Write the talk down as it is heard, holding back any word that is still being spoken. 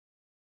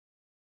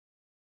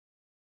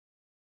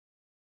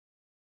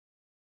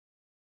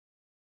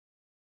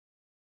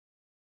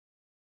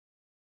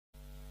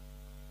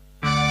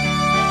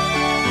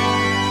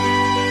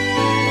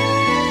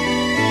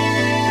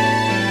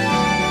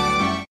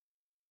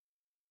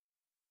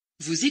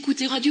Vous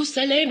écoutez Radio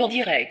Salem en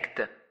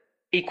direct.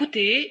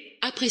 Écoutez,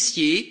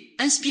 appréciez,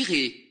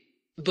 inspirez.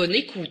 Bonne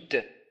écoute.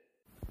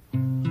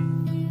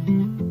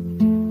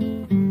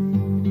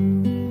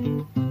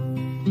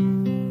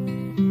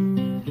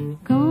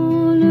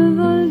 Quand le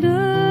vol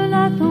de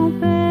la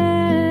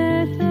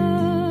tempête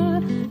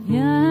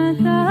vient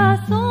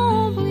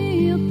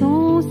assombrir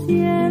ton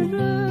ciel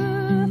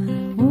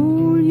bleu,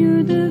 au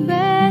lieu de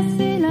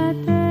baisser la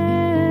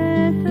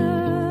tête,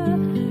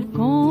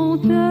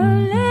 compte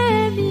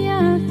les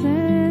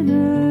bienfaits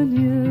de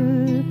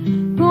Dieu,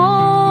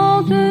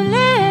 compte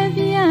les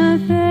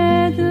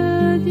bienfaits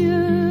de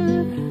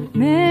Dieu,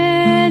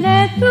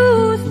 mets-les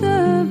tous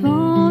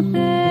devant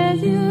tes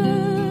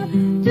yeux,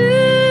 tu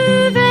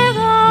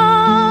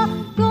verras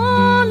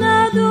qu'en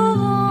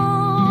adorant,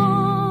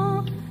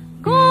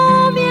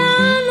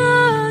 combien le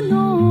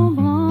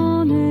nombre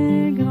en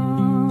est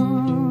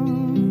grand.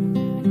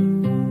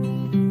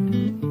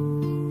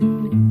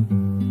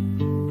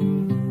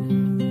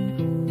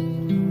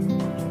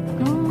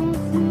 Quand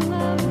sur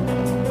la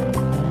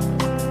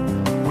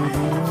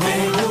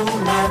Veillons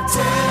la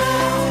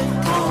terre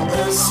quand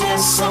le ciel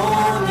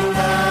sans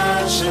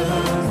nuage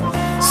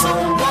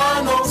semble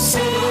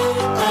annoncer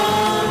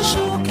un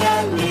jour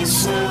calme et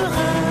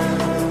serein.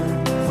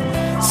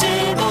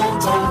 C'est dans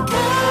ton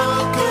cœur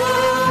que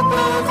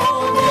peut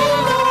gronder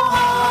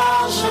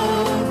l'orage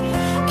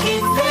qui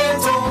fait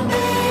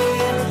tomber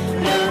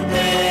le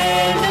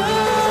pèlerin.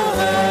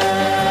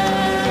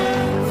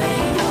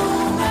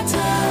 Veillons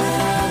matin,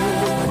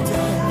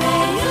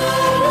 veille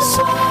le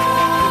soir,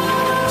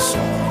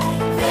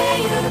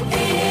 veille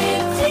et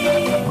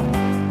prie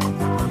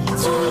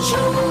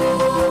toujours.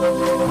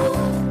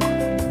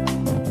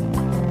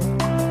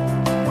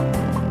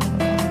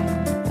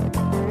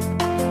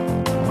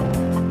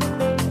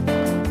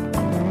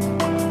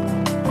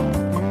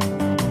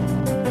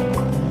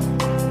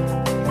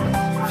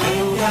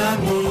 Veille à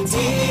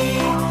midi,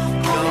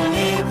 quand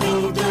les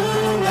bruits de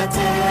la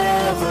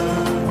terre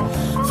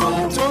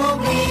vont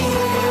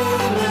oublier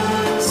le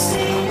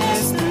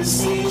céleste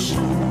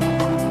séjour.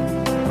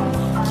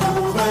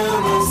 Trouve un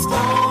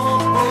instant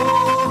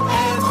pour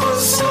être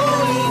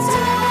solitaire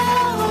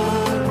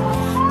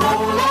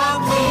dans la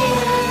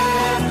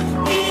prière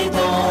et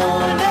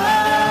dans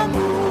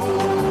l'amour.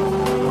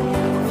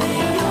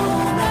 Veille au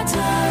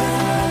matin,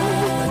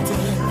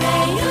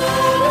 veille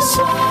le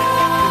soir,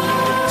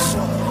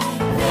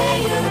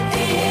 veille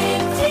et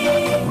prie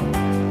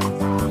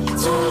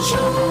toujours.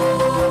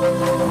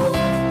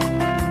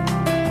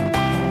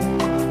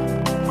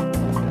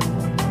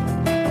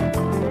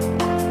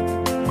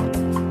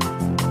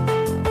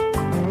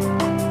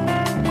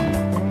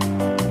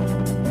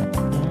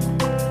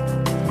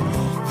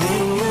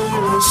 Veille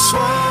le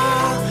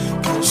soir,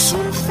 quand se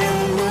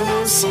fait le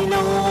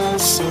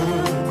silence,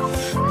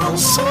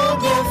 pense au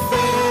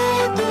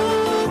bienfait de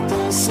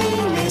ton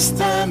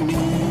céleste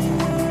ami.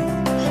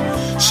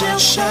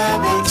 Cherche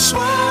avec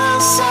soin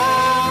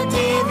sa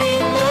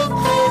divine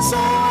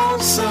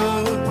présence,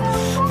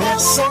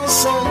 versant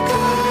son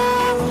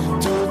cœur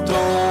tout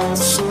en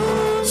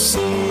souci.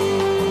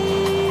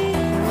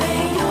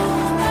 Veille au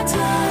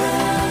matin,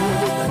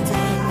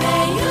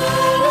 veille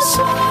le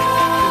soir,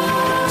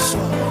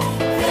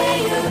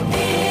 veille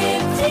et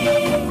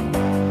prie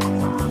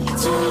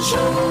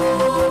toujours.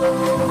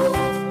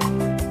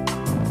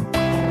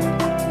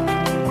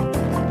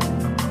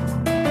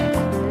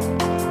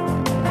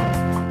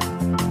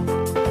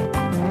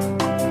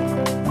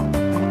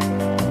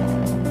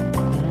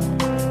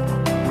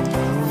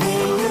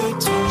 Veille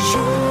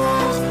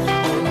toujours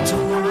en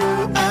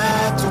tout à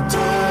toute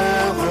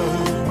heure,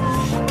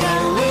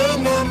 car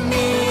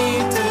l'ennemi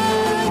te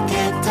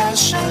guette à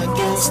chaque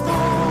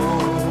instant.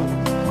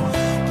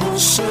 Pour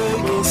se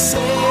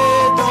glisser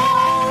dans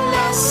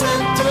la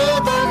sainte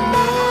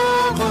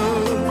demeure,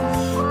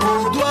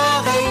 où doit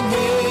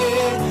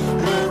régner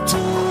le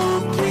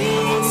Tout-Puissant.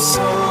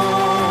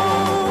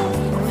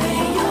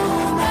 Veille au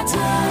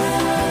matin,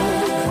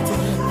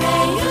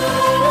 veille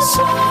le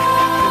soir,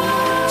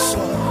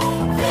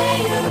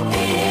 veille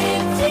et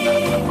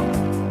prie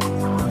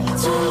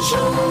toujours.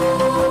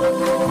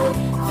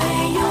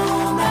 Veille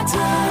au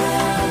matin,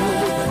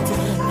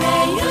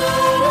 veille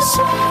le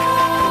soir,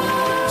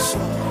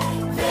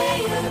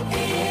 veille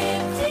et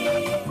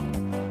prie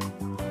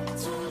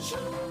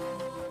toujours.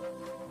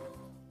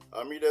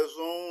 Amis des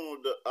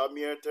ondes,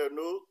 amis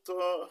internautes,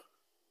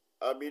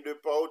 amis de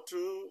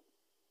partout,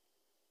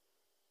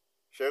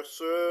 chères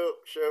sœurs,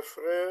 chers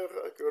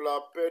frères, que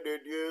la paix de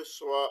Dieu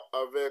soit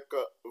avec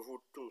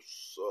vous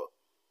tous.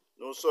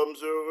 Nous sommes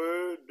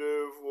heureux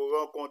de vous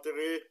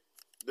rencontrer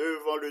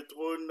devant le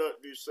trône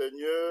du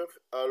Seigneur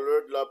à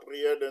l'heure de la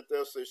prière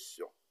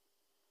d'intercession.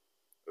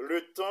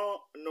 Le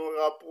temps nous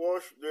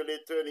rapproche de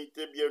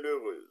l'éternité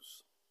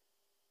bienheureuse,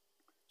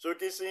 ce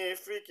qui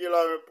signifie qu'il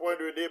a un point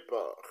de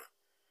départ,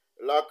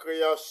 la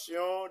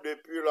création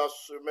depuis la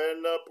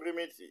semaine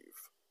primitive.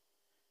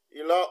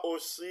 Il a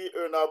aussi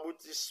un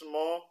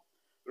aboutissement,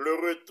 le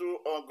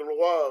retour en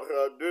gloire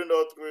de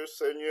notre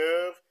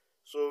Seigneur,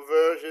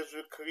 Sauveur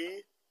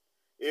Jésus-Christ,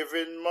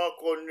 événement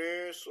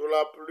connu sous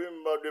la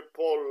plume de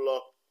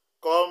Paul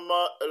comme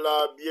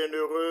la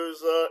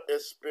bienheureuse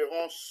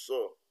espérance.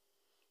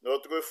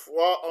 Notre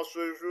foi en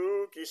ce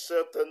jour qui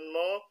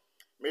certainement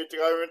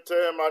mettra un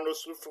terme à nos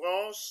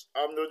souffrances,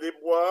 à nos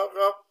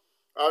déboires,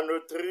 à nos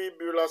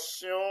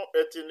tribulations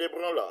est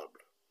inébranlable.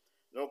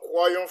 Nous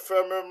croyons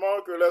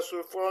fermement que la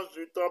souffrance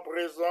du temps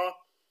présent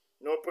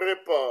nous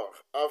prépare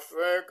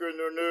afin que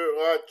nous ne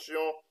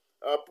rations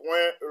à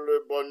point le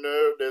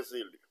bonheur des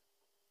élus.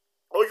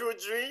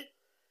 Aujourd'hui,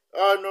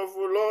 nous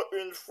voulons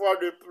une fois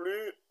de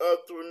plus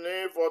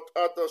tourner votre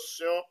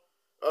attention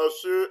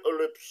sur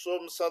le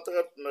psaume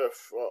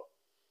 139.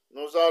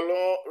 Nous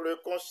allons le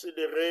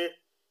considérer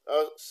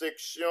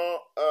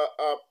section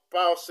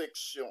par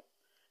section.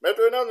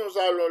 Maintenant, nous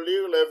allons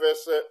lire les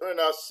versets 1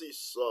 à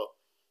 6.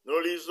 Nous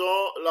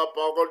lisons la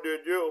parole de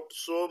Dieu au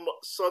psaume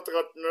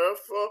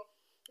 139,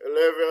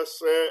 les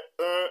versets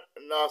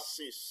 1 à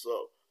 6.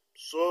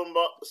 Psaume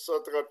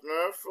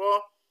 139,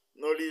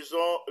 nous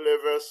lisons les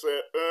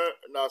versets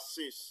 1 à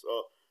 6.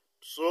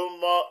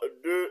 Psaume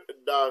de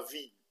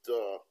David.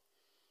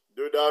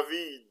 De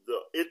David.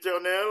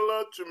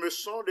 Éternel, tu me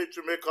sondes et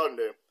tu me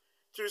connais.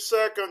 Tu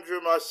sais quand je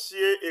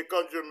m'assieds et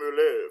quand je me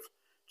lève.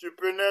 Tu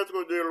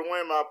pénètres de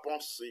loin ma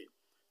pensée.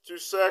 Tu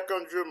sais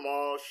quand je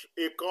mange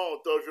et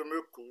quand je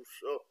me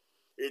couche.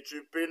 Et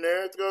tu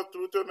pénètres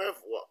toutes mes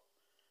voies.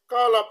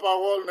 Car la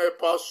parole n'est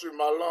pas sur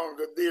ma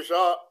langue,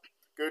 déjà,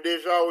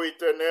 ô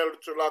Éternel,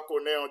 tu la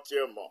connais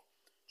entièrement.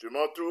 Tu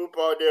m'entoures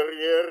par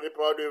derrière et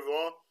par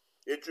devant,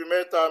 et tu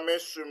mets ta main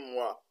sur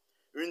moi.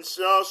 Une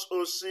science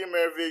aussi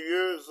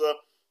merveilleuse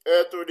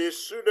est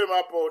au-dessus de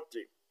ma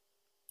portée.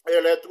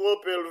 Elle est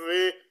trop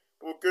élevée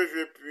pour que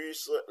je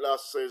puisse la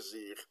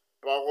saisir.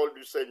 Parole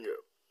du Seigneur.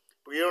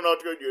 Prions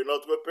notre Dieu,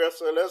 notre Père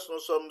Céleste, nous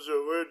sommes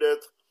heureux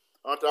d'être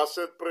en ta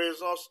sainte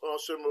présence en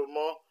ce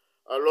moment,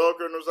 alors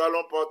que nous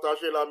allons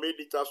partager la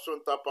méditation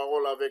de ta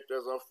parole avec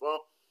tes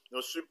enfants.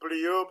 Nous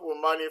supplions pour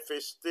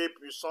manifester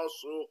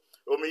puissance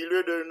au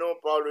milieu de nous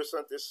par le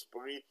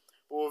Saint-Esprit,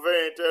 pour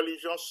ouvrir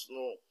intelligence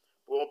nous,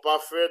 pour une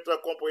parfaite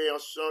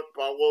compréhension de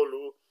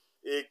parole,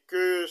 et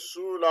que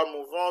sous la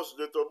mouvance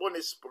de ton bon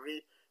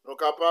esprit, nous sommes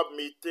capables de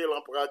mettre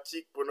en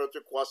pratique pour notre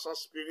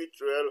croissance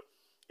spirituelle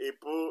et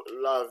pour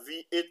la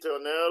vie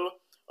éternelle.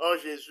 En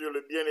Jésus,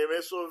 le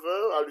bien-aimé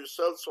Sauveur, à lui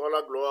seul soit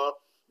la gloire,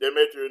 dès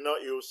maintenant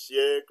et au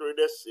siècle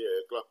des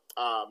siècles.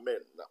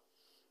 Amen.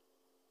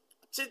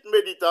 Petite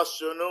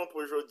méditation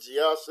pour aujourd'hui,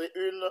 c'est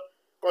une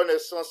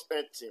connaissance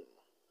intime.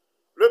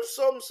 Le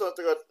psaume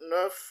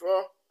 139,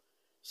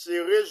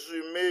 c'est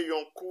résumé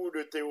un cours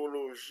de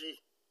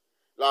théologie,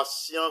 la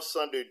science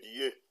de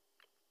Dieu.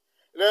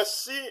 Les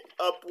 6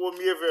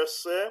 premiers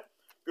versets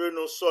que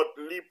nous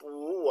sortons lire pour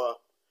vous,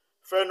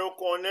 fait nous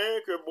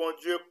connaître que bon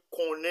Dieu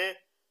connaît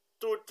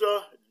tout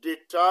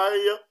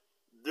détail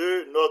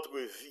de notre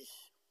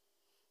vie.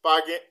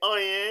 Pas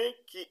rien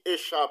qui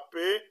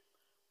échappait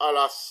à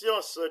la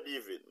science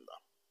divine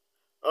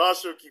en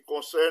ce qui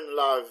concerne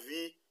la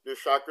vie de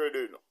chacun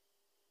de nous.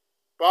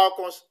 Par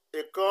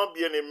conséquent,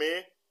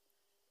 bien-aimés,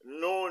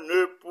 nous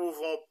ne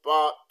pouvons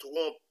pas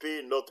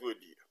tromper notre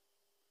Dieu.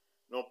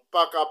 Nous ne sommes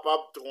pas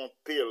capables de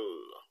tromper.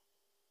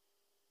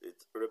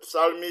 Le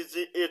psalmiste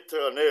dit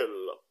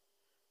éternel,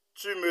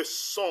 tu me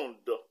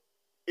sondes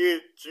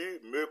et tu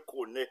me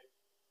connais.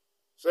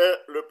 C'est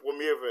le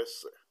premier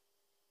verset.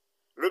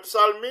 Le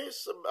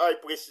psalmiste a une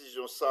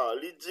précision ça.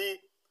 Il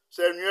dit,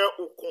 Seigneur,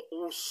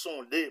 ou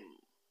sondez,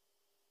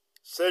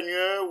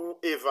 Seigneur, ou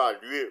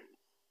évaluez,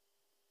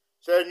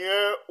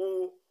 Seigneur,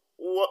 ou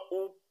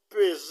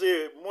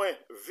pesez moi,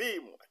 vie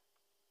moi,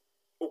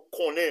 ou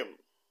connaissez.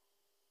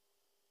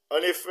 En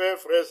effet,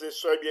 frères et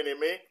sœurs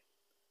bien-aimés,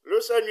 le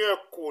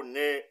Seigneur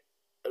connaît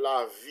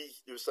la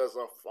vie de ses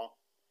enfants.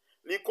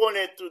 Il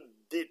connaît tout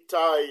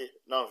détail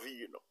dans la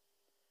vie.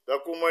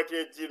 Donc, comme je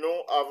te dit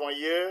non avant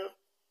hier,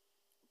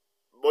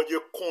 bon Dieu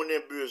connaît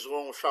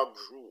besoin chaque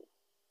jour.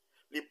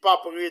 Il n'est pas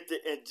prêt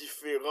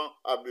indifférent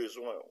à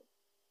besoin.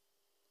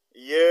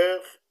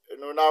 Hier,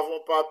 nous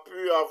n'avons pas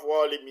pu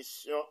avoir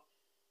l'émission.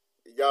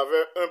 Il y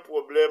avait un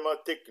problème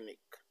technique.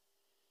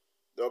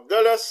 Donc,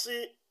 dans les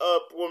 6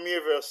 premiers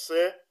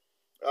versets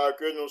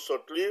que nous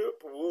sortons lire,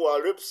 pour vous,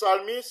 le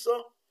psalmiste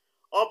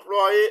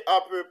employait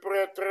à peu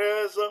près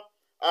 13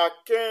 à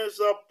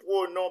 15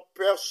 pronoms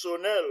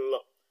personnels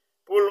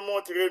pour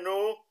montrer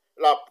nous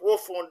la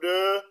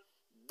profondeur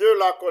de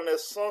la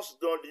connaissance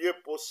dont Dieu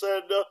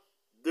possède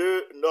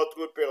de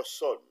notre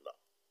personne.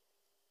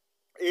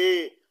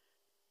 Et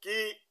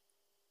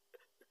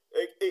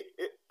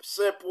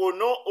ces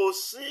pronoms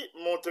aussi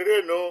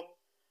montrent nous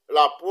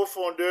la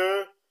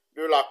profondeur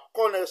de la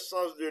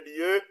connaissance de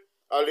Dieu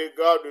à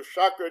l'égard de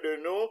chacun de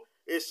nous,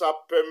 et ça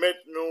permet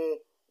nous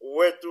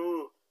ouais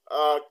tout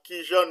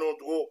qui j'en nous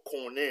doit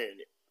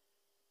connaître.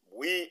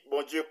 Oui,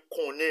 bon Dieu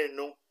connaît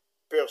nous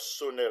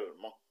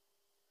personnellement.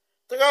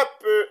 Très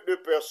peu de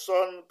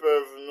personnes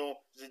peuvent nous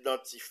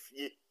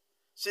identifier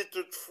si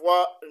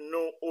toutefois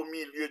nous au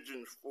milieu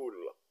d'une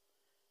foule.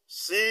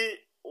 Si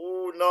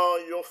ou dans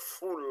une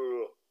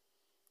foule,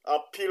 En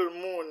pile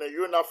moun,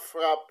 yon a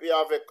frappé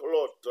avec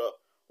l'autre,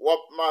 ou a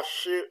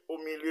marché au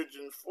milieu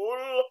d'une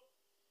foule,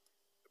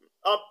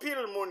 en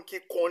pile moun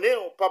qui connaît,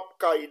 on pas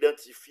qu'à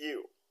identifier.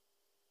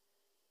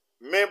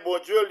 Mais bon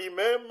Dieu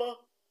lui-même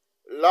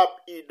l'a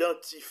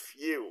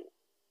identifié.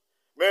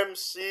 Même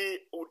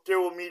si ou t'es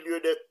au milieu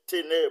des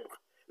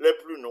ténèbres les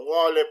plus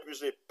noires, les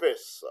plus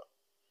épaisses.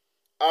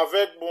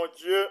 Avec bon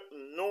Dieu,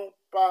 nous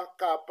pas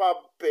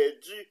capables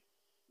perdus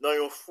dans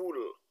une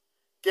foule.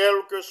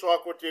 Quel que soit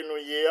côté nous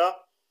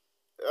hier,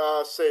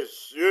 ses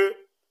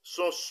yeux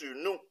sont sur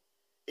nous.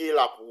 Il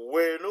a pour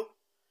nous,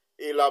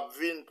 il a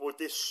venu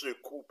porter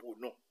secours pour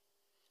nous.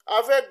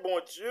 Avec bon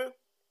Dieu,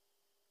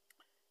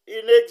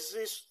 il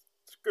n'existe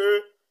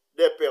que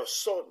des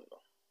personnes.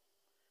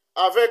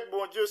 Avec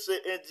bon Dieu,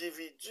 c'est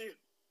individus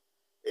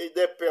et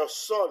des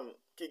personnes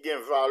qui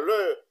ont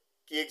valeur,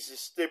 qui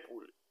existaient pour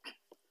lui.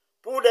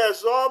 Pour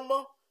des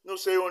hommes, nous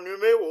sommes un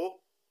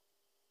numéro.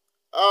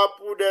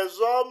 Pour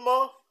des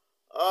hommes,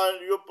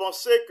 ils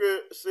pensaient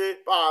que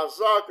c'est par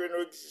hasard que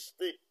nous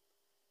existons.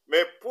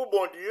 Mais pour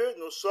bon Dieu,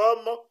 nous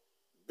sommes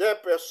des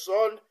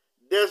personnes,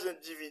 des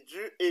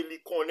individus, et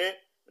il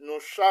connaît nous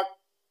chaque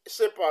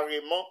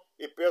séparément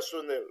et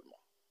personnellement.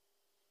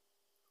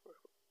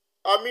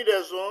 Amis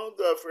des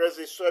ondes, frères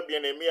et sœurs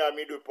bien-aimés,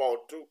 amis de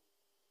partout,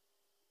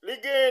 il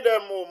y a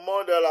des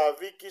moments de la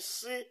vie qui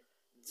sont si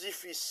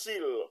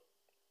difficiles,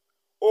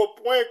 au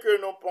point que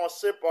nous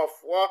pensons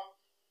parfois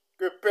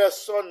que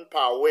personne ne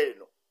parle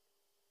nous.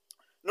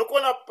 Nous qu'on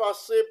a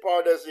passé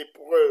par des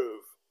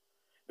épreuves,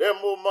 des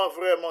moments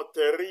vraiment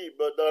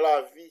terribles dans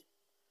la vie,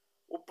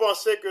 vous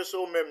pensez que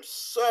c'est même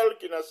seul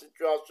qui est dans la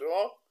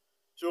situation,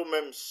 c'est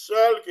même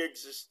seul qui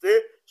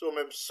existait, c'est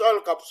même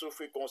seul qui a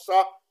souffert comme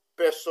ça,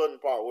 personne ne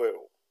parle.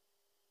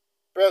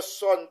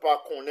 Personne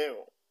ne connaît.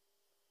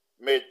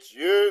 Mais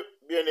Dieu,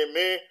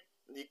 bien-aimé,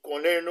 il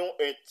connaît nous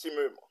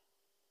intimement.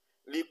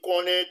 Il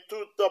connaît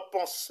toute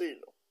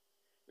pensée,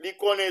 il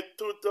connaît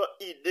toute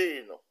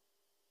idée,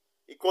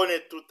 il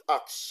connaît toute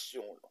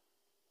action.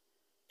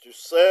 Tu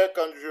sais,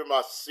 quand Dieu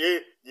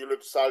m'assied, dit le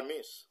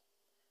psalmiste,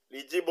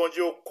 il dit, bon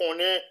Dieu, on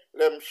connaît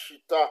les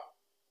chita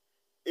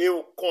et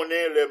on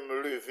connaît les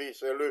lever.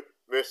 C'est le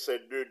verset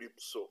 2 du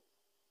psaume.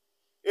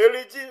 Et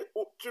il dit,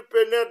 tu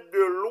pénètres de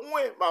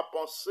loin ma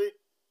pensée.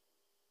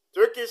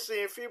 Ce qui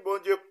signifie, bon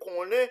Dieu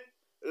connaît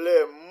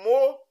les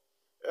mots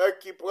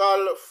qui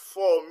pourraient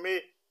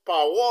former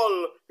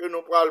parole que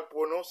nous pourrons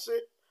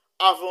prononcer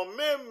avant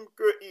même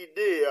que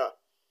l'idée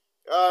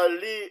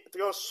les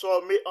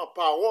transformer en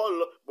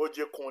parole, bon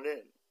Dieu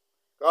connaît.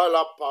 Car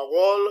la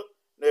parole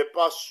n'est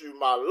pas sur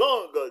ma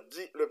langue,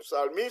 dit le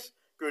psalmiste,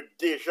 que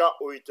déjà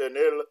au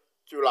éternel,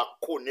 tu la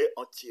connais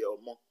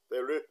entièrement.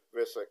 C'est le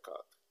verset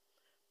 4.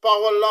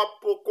 Parole là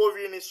pour qu'on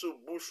vienne sous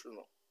bouche,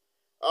 non.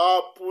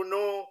 Pour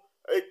nous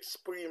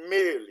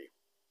exprimer.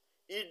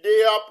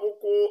 Idée pour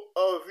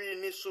qu'on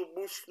vienne sous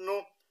bouche,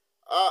 non,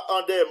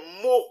 en des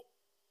mots,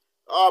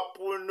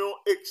 pour nous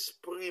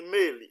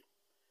exprimer.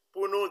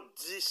 Pour nous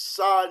dire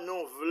ça,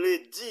 nous voulons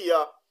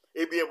dire,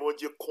 eh bien, bon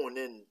Dieu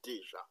connaît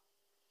déjà.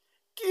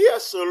 Qui est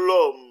ce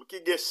l'homme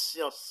qui a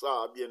science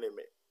ça,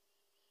 bien-aimé?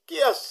 Qui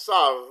est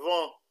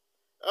savant,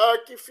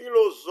 qui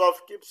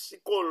philosophe, qui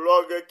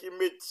psychologue, qui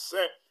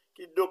médecin,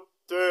 qui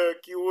docteur,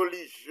 qui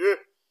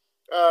religieux,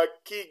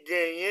 qui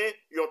gagne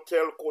une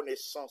telle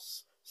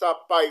connaissance? Ça n'a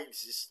pas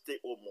existé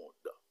au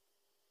monde.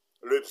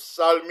 Le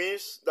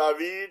psalmiste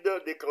David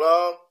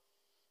déclare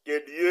que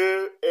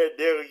Dieu est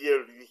derrière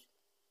lui.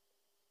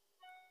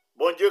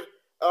 Bon Dieu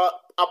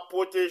a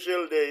protégé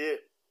le derrière.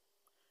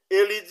 Et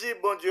il dit,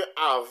 bon Dieu,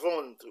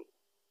 avant tout.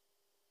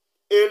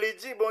 Et il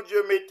dit, bon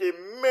Dieu, mettez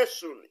main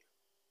sur lui.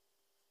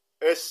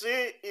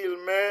 Ainsi, il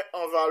met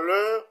en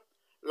valeur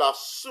la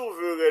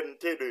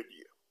souveraineté de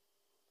Dieu.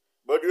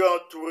 Bon Dieu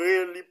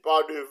entouré lui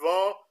par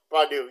devant,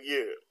 par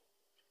derrière.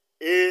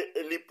 Et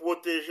lui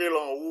protéger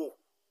l'en haut.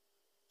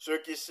 Ce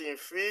qui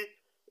signifie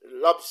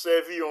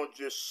l'observer un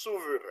Dieu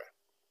souverain.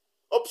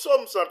 Au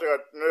psaume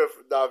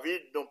 139,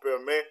 David nous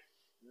permet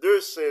de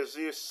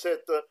saisir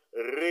cette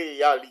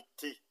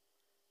réalité.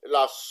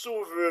 La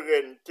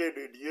souveraineté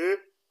de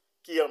Dieu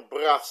qui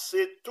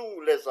embrassait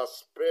tous les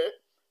aspects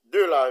de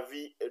la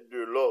vie de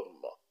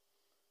l'homme.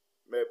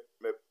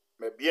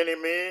 Mais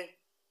bien-aimés,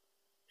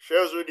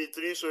 chers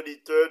auditrices,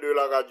 auditeurs de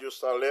la Radio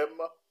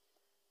Salem,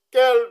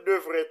 quelle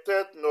devrait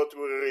être notre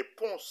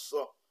réponse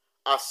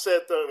à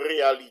cette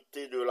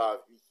réalité de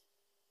la vie?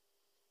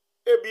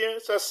 Eh bien,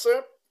 c'est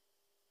simple.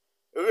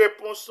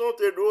 Réponsons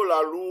de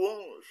la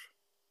louange.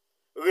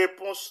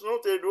 Réponsons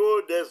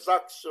de des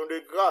actions de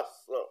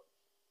grâce.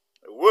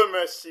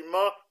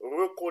 Remerciement,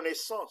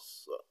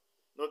 reconnaissance.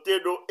 Nous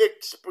devons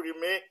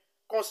exprimer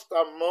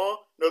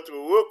constamment notre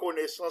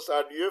reconnaissance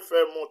à Dieu,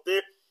 faire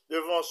monter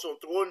devant son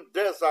trône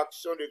des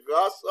actions de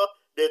grâce,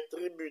 des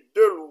tribus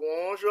de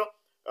louange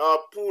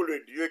pour le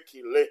Dieu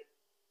qu'il est.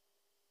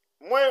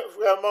 Moi,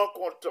 vraiment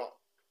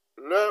content.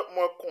 Là,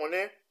 moi,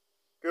 connais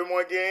que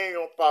moi, gagne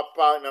un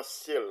papa dans le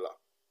ciel là.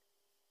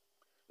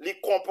 Li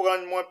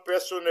comprendre moi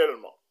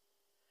personnellement.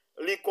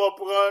 Li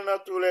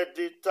comprendre tous les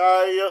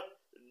détails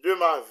de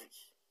ma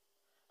vie.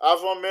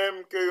 avant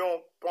même que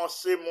yon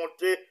pensée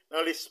monte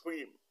dans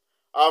l'esprit,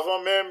 avant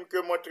même que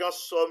moi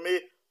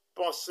transformer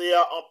pensée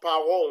en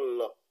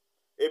parole,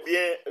 eh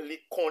bien,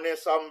 li connaît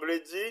ça me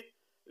dit,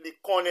 li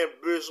connaît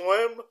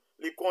besoin,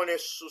 li connaît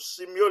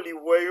souci mio, li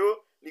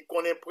voyo, li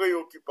connaît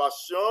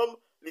préoccupation,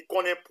 li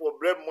connaît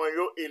problème moi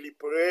yo et li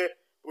prêt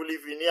pour li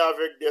venir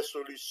avec des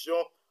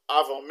solutions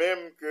avant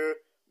même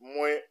que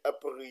moi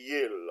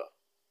prier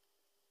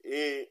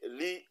et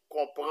li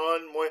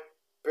comprendre moi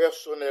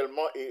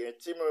personnellement et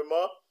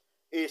intimement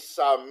et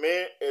sa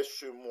main est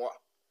sur moi.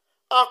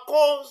 À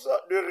cause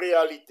de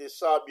réalité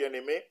ça,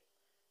 bien-aimé,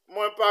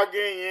 moi pas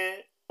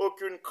gagné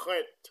aucune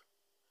crainte.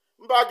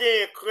 M'pa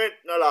gagné crainte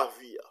dans la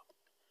vie.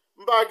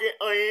 M'pa gagné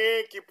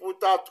rien qui pour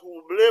t'a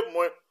troubler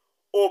moi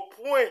au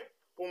point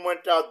pour moi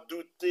t'a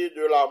douter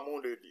de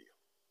l'amour de Dieu.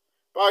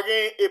 Pas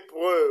gagné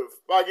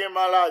épreuve, pas gagné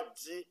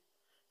maladie,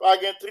 pas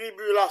gagné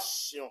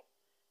tribulation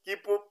qui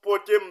pour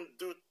porter me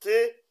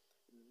douter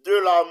de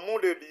l'amour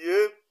de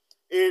Dieu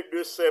et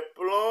de ses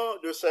plans,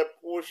 de ses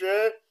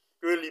projets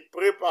que lui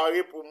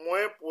préparé pour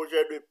moi,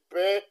 projet de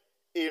paix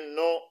et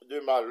non de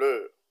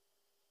malheur.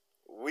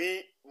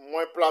 Oui,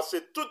 moi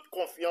placer toute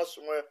confiance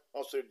moi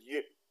en ce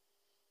Dieu.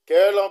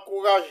 Quel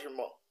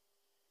encouragement,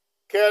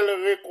 quel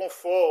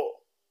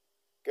réconfort,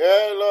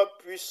 quelle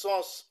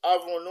puissance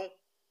avons-nous.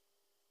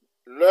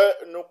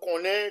 Nous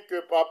connaissons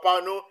que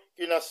papa nous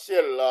qui est dans le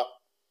ciel là,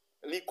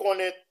 il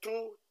connaît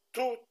tout,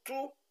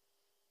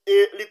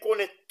 et il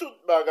connaît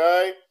toute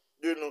bagaille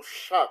de nous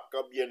chaque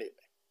bien-aimé.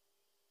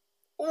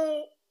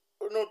 Où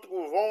nous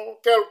trouvons,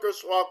 quel que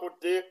soit à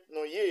côté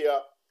nous y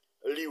a,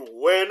 li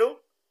oué nous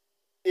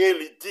et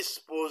li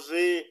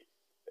disposer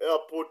à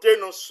porter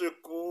nos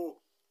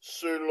secours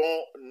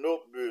selon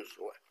nos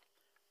besoins.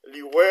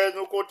 Li oué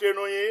nous côté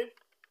nous y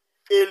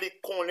et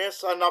li connaît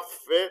ça n'a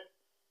fait,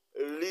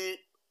 li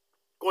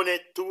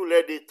connaît tous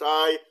les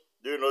détails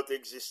de notre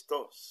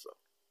existence.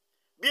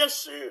 Bien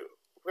sûr,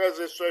 frères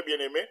et sœurs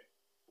bien-aimés,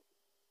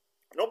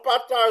 nous pas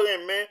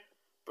taraimer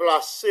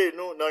placer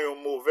nous dans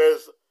une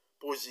mauvaise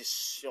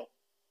position.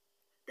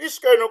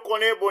 Puisque nous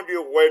connaissons bon Dieu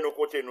ouais nous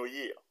côté nous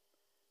hier.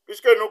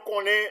 Puisque nous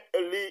connaissons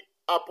li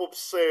à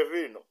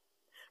observer nous.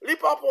 Li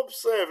pas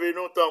observer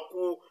nous tant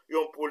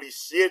qu'un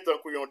policier, tant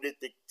qu'un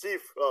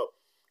détective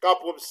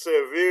cap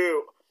observer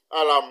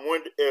à la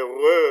moindre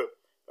erreur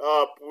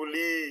pour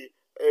lui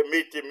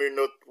mettre mes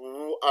notes pour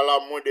vous à la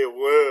moindre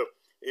erreur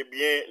eh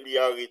bien l'y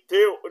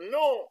arrêter.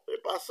 Non,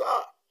 c'est pas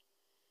ça.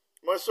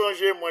 Moi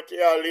songe moi t'ai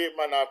allé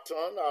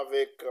Manhattan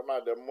avec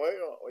madame moi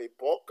à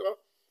l'époque,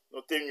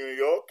 nous t'es New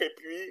York et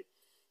puis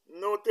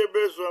nous t'ai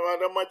besoin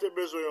madame moi t'ai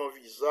besoin d'un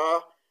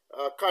visa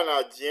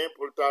canadien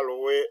pour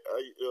t'allouer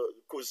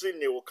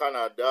cousine au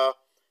Canada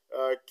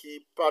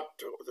qui pas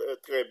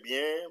très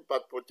bien, pas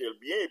porter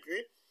bien et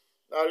puis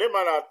aller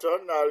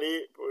Manhattan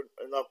aller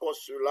dans le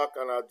consulat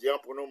canadien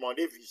pour nous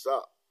demander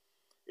visa.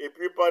 Et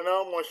puis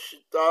pendant mon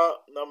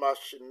chita dans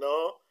machine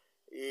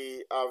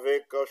et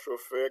avec un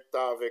chauffeur qui était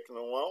avec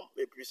nous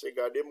et puis c'est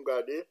garder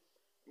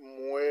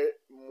moi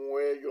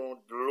yon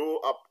de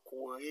l'eau a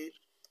courir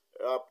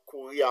à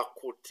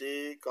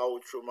côté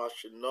caoutchouc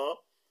machine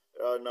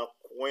dans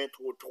coin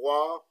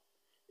trottoir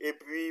et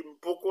puis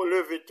pour qu'on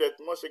lever tête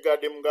moi c'est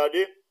garder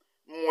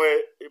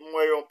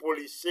moi yon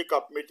policier qui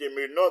a mettre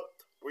mes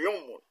notes pour yon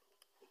monde.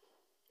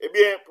 Eh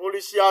bien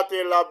policier a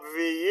été là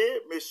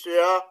veillé monsieur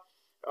a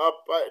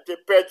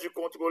perdu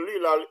contrôle,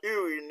 il a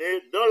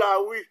uriné dans la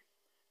rue.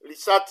 Il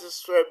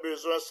satisfait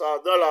besoin ça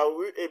dans la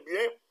rue, eh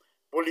bien,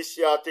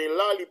 policier a été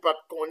là, il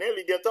pas connaît,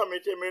 il a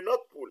mis mes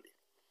notes pour lui.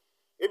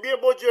 Eh bien,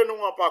 bon Dieu, nous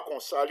n'a pas comme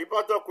ça. Il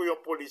pas tant qu'un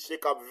policier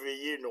qui a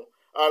veillé nous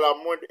à la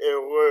moindre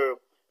erreur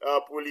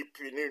pour les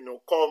punir nous,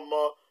 comme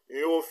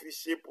un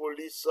officier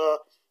police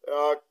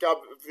qui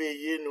a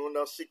veillé nous dans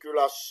la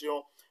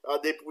circulation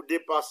pour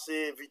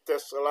dépasser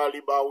vitesse là,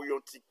 il ba ou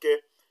un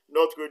ticket.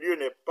 Notre Dieu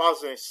n'est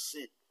pas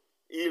ainsi.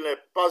 Il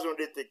n'est pas un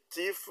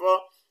détective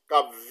qui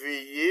a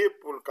veillé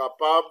pour le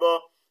capable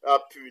à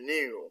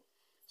punir.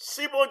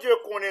 Si bon Dieu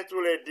connaît tous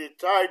les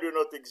détails de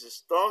notre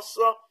existence,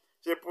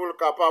 c'est pour le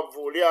capable de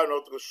voler à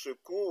notre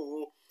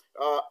secours,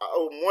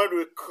 au moins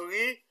le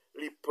cri,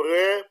 il est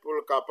prêt pour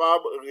le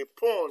capable de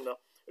répondre.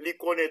 Il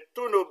connaît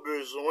tous nos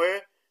besoins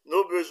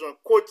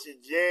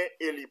quotidiens,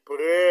 et il est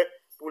prêt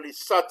pour les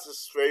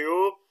satisfaire,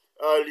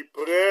 il est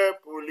prêt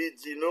pour les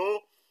dire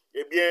non.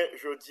 Eh bien,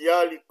 je dis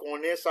à lui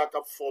connaît sa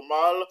cap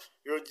formal,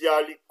 je dis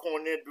à lui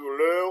connaît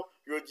douleur,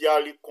 je dis à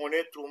lui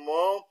connaît tout le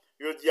monde,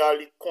 je dis à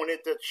lui connaît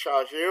tête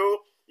chargée,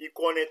 il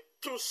connaît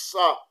tout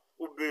ça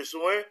au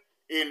besoin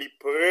et il est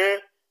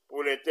prêt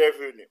pour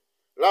l'intervenir.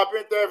 Là, peut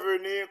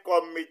intervenir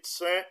comme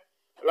médecin,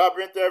 là,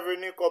 peut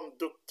intervenir comme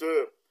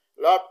docteur,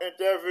 là, peut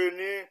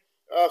intervenir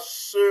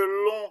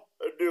selon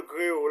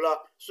degré,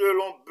 là,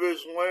 selon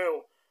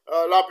besoin,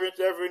 là, peut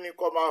intervenir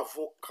comme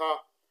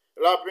avocat.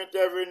 Là, peut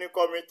intervenir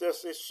comme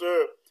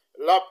intercesseur,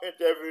 là, peut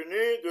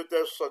intervenir de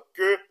telle sorte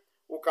que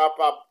vous êtes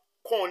capable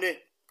de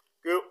connaître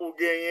que vous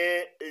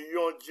gagnez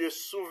un Dieu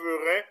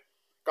souverain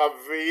qui a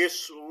veillé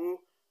sur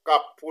vous, qui a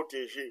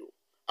protégé vous.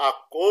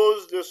 À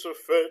cause de ce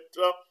fait,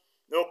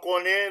 nous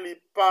connaissons, il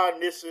n'est pas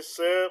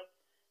nécessaire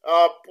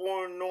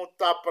pour nous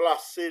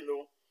placer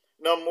nous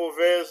dans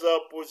mauvaise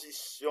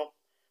position,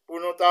 pour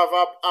nous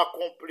avoir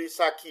accompli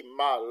ça qui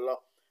mal,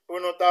 pour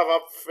nous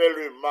avoir fait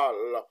le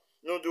mal.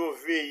 Nous devons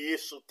veiller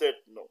sous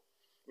tête nous.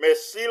 Mais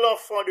si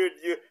l'enfant de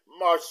Dieu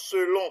marche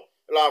selon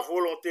la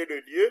volonté de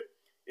Dieu,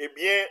 eh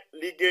bien,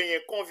 il gagne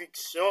une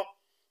conviction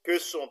que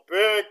son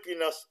Père qui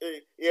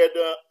est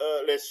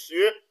dans les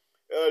cieux,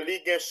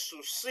 il a un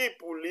souci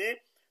pour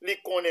lui,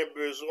 il connaît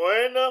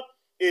besoin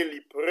et il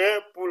est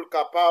prêt pour le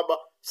capable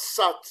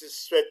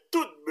satisfaire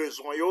tout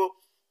besoin,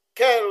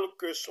 quelle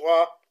que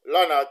soit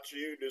la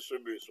nature de ce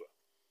besoin.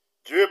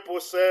 Dieu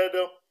possède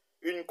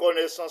une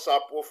connaissance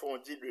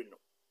approfondie de nous.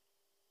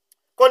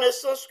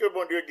 Connaissance que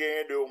bon Dieu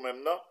gagne de nous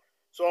maintenant,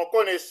 son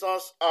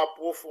connaissance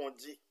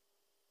approfondie.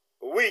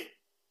 Oui,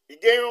 il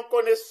gagne une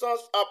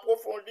connaissance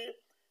approfondie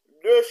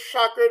de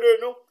chacun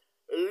de nous.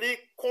 Il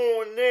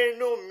connaît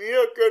nous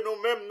mieux que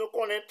nous-mêmes nous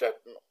connaissons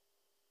nous.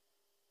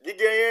 Il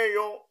gagne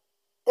une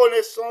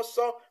connaissance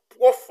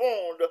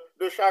profonde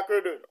de chacun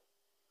de nous.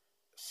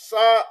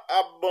 Ça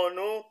a bon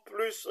nous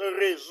plus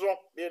raison,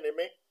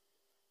 bien-aimés,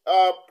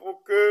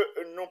 pour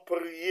que nous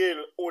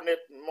prions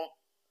honnêtement,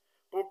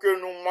 pour que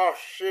nous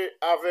marchions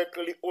avec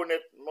lui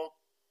honnêtement,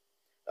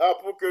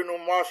 pour que nous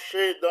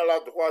marchions dans la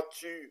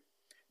droiture,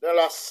 dans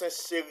la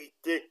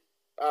sincérité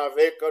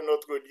avec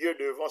notre Dieu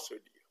devant ce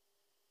Dieu.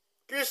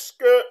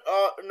 Puisque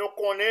nous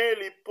connaissons,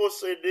 les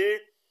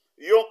posséder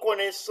une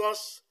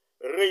connaissance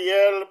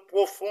réelle,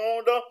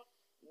 profonde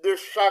de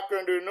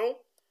chacun de nous,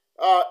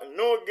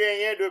 nous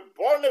gagnons de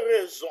bonnes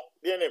raisons,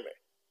 bien-aimés,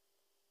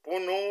 pour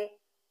nous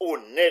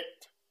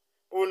honnêtes,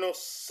 pour nous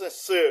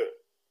sincères,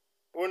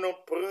 pour nous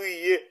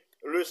prier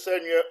le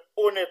Seigneur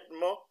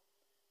honnêtement,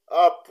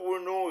 pour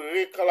nous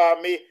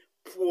réclamer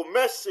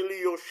promesses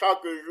liées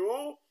chaque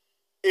jour,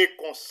 et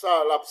comme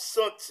ça,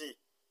 l'absenti,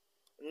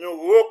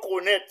 nous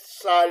reconnaître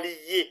ça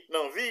lié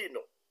dans la vie,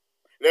 nous.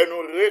 Là,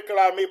 nous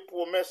réclamer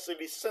promesses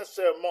liées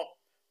sincèrement,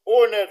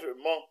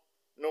 honnêtement,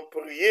 nous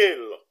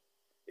prions,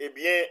 eh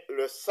bien,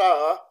 le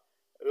ça,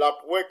 la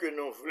point que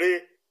nous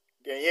voulons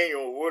gagner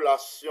une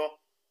relation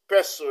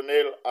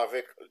personnelle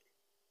avec lui.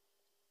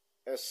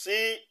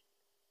 Ainsi,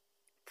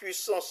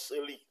 puissance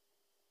lui,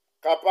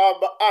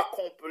 capable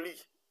d'accomplir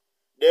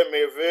des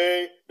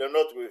merveilles de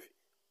notre vie.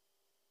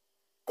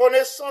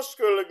 Connaissance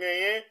que le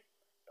gagne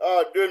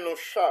de nous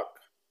chaque,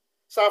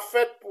 ça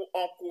fait pour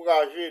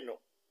encourager nous,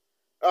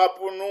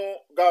 pour nous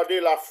garder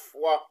la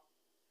foi,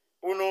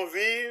 pour nous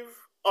vivre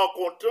en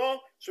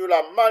comptant sur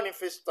la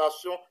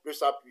manifestation de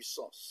sa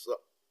puissance.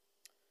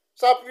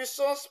 Sa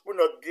puissance pour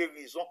notre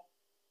guérison,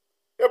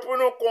 et pour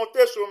nous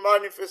compter sur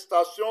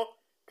manifestation,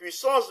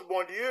 puissance,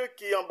 bon Dieu,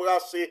 qui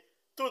embrasse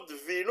toute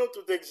vie, nous,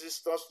 toute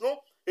existence, nous,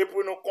 et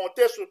pour nous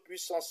compter sur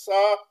puissance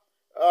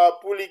ça,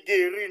 pour les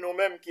guérir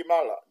nous-mêmes qui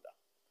malades.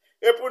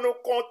 Et pour nous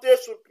compter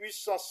sur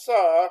puissance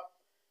ça,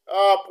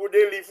 pour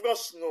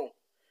délivrance nous,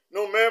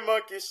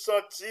 nous-mêmes qui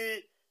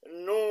sentis,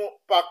 nous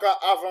pas qu'à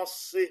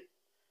avancer,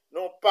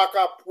 nous pas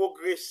qu'à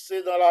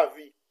progresser dans la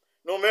vie,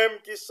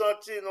 nous-mêmes qui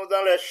sentis, nous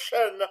dans les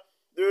chaînes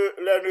de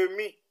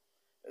l'ennemi,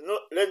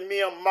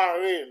 l'ennemi en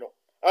marée, nous,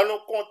 à nous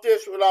compter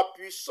sur la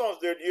puissance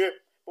de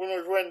Dieu pour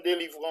nous joindre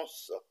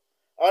délivrance,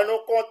 à nous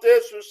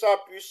compter sur sa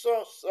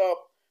puissance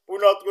pour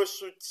notre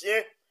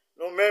soutien,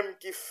 nous-mêmes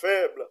qui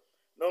faibles,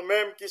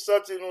 nous-mêmes qui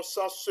sentis nous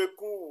sans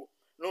secours,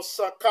 nous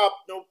sans cap,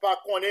 nous pas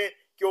connaît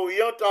qui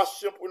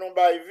orientation pour nous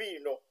bailler vie,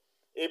 nous.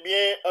 Eh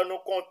bien, à nous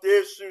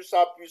compter sur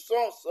sa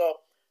puissance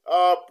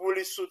pour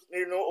les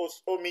soutenir nous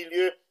au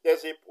milieu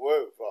des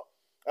épreuves.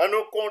 À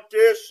nous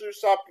compter sur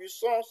sa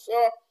puissance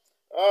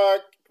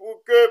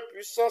pour que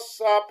puissance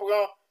ça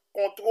prend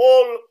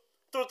contrôle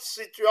toute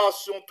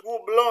situation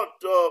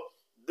troublante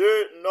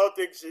de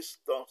notre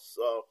existence.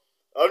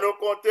 À nous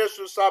compter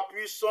sur sa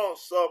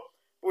puissance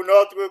pour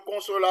notre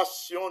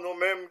consolation,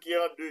 nous-mêmes qui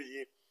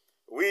endeuillés.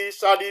 Oui,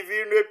 sa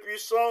divine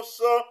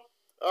puissance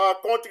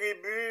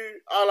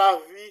contribue à la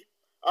vie,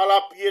 à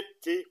la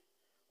piété,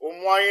 au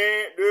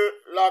moyen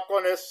de la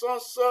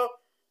connaissance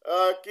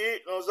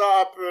qui nous a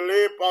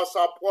appelés par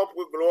sa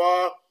propre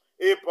gloire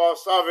et par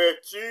sa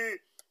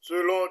vertu,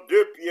 selon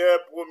 2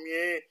 Pierre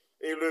 1er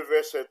et le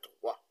verset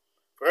 3.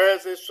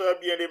 Frères et sœurs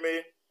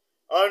bien-aimés,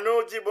 on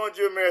nous dit, bon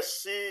Dieu,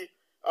 merci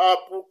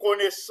pour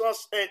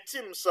connaissance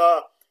intime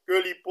ça que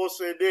l'y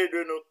possédait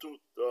de nous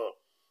toutes.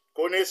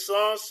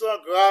 Connaissance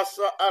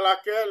grâce à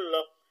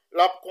laquelle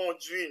l'a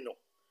conduit nous.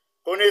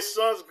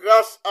 Connaissance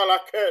grâce à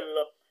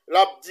laquelle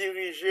l'a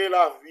dirigé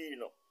la vie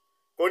nous.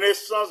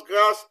 Connaissance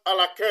grâce à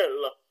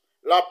laquelle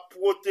l'a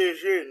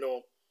protégé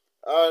nous.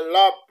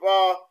 L'a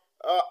pas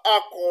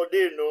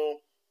accordé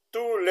nous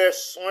tous les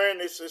soins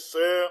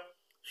nécessaires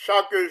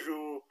chaque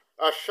jour,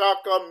 à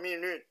chaque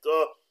minute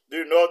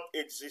de notre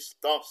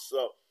existence.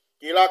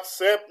 Qu'il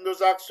accepte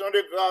nos actions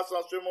de grâce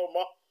en ce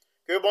moment.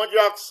 Que bon Dieu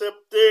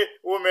accepte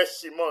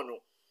remerciement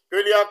nous. Que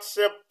lui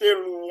accepte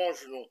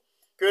louange nous.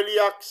 Que lui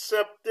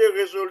accepte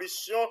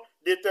résolution,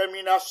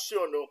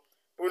 détermination nous.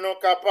 Pour nous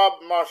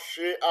capables de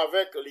marcher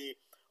avec lui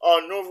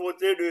en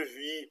nouveauté de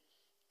vie.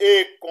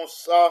 Et comme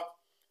ça,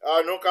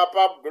 nous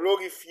capables de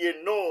glorifier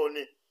non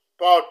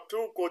par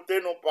tout côté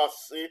nous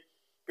passé,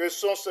 que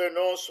son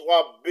Saint-Nom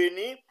soit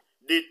béni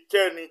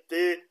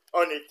d'éternité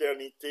en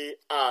éternité.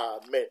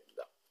 Amen.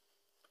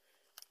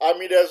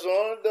 Amis des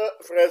ondes,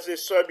 frères et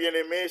sœurs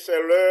bien-aimés,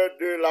 c'est l'heure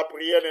de la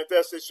prière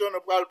d'intercession.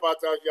 Nous allons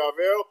partager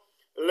avec vous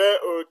les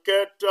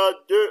requêtes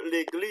de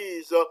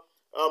l'Église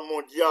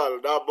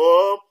mondiale.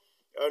 D'abord,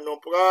 nous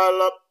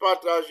allons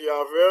partager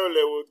avec vous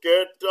les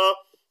requêtes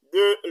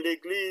de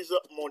l'Église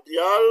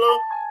mondiale.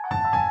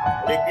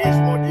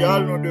 L'Église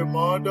mondiale nous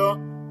demande de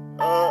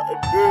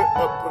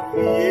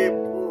prier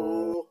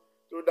pour,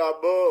 tout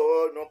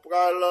d'abord, nous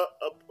allons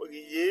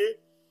prier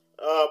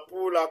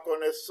pour la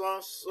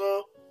connaissance,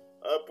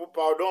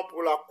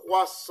 pour la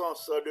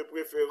croissance de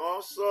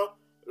préférence,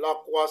 la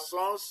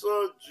croissance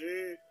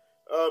du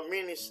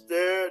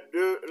ministère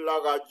de la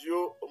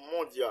radio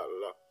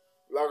mondiale.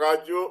 La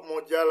radio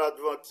mondiale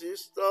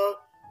adventiste,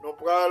 nous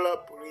allons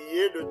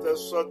prier de telle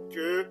sorte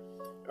que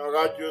la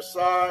radio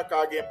ça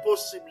a une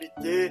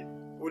possibilité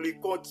pour lui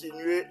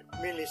continuer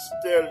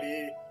ministère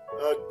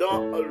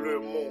dans le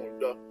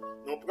monde.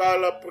 Nous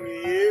allons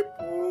prier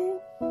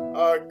pour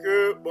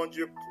que bon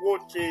Dieu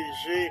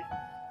protège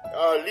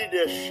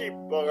leadership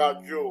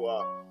radio.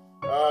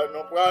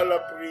 Nous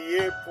allons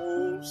prier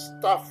pour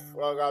staff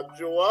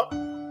radio.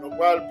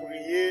 Nous allons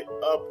prier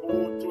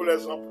pour tous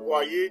les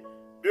employés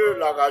de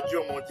la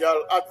radio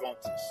mondiale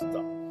adventiste.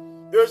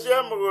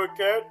 Deuxième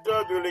requête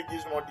de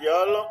l'Église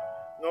mondiale,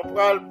 nous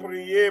allons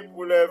prier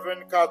pour les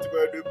 24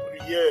 heures de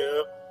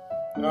prière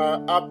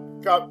à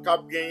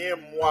gagner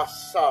mois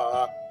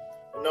ça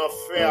dans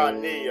fin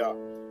année.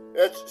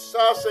 Et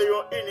ça, c'est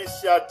une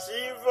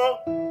initiative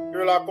de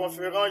la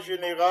conférence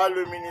générale,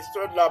 le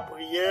ministère de la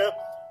prière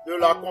de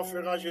la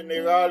conférence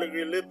générale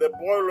relève de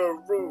Boiler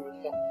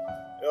Room.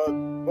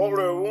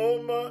 Boiler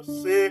Room,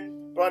 c'est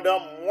pendant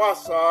mois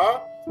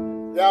ça,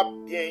 il a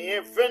gagné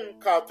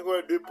 24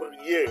 heures de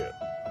prière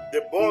de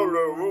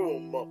Boiler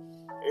Room.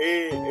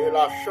 Et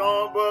la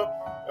chambre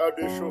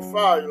de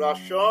chauffage, la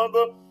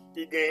chambre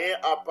qui gagnait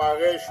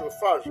appareil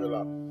chauffage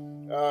là,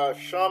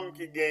 chambre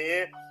qui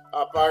gagnait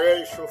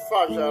appareil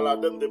chauffage à la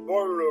donne de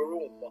Boiler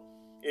Room.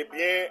 Eh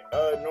bien,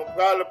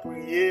 nous allons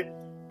prier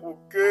pour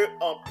que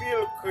un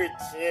pile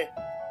chrétien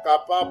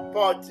capable de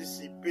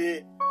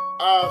participer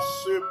à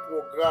ce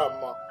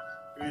programme.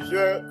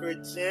 Plusieurs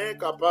chrétiens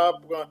capables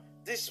de prendre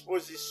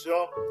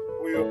disposition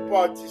pour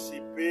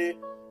participer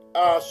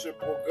à ce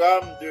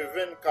programme de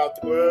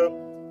 24 heures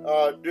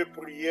de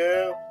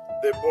prière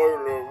de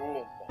Boiler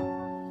Room.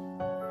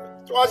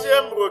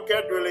 Troisième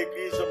requête de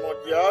l'Église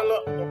mondiale,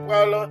 nous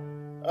allons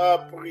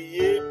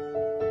prier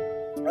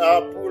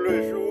pour le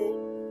jour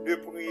de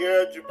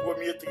prière du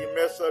premier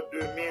trimestre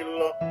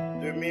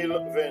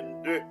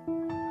 2022.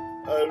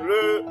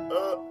 Le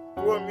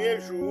premier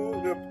jour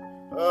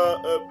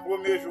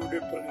de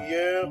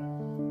prière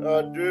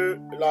de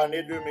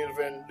l'année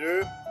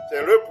 2022,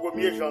 c'est le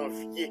 1er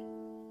janvier.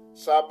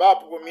 Sabbat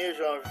 1er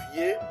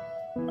janvier,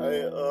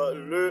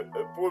 le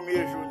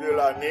premier jour de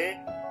l'année,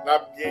 on a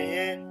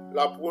gagné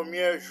la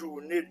première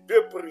journée de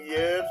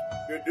prière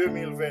de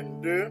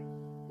 2022.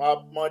 M'a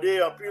demandé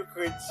un peu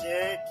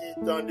chrétien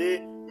qui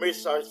tendait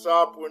message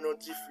ça pour nous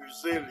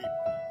diffuser,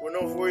 pour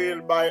nous voyer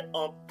le bail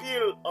en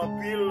pile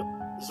amis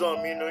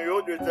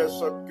de telle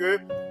sorte que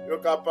nous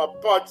sommes capables de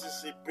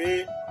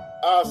participer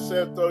à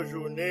cette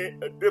journée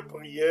de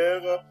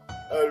prière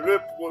le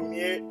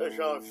 1er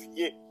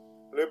janvier.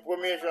 Le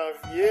 1er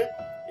janvier,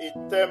 et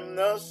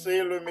thème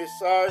c'est le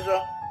message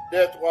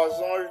des 3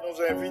 anges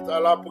nous invite à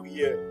la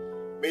prière.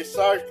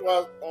 Message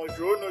 3 anges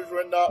nous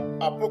joignent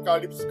dans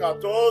Apocalypse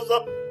 14,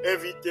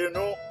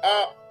 invitez-nous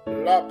à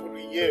la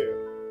prière.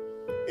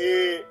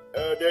 Et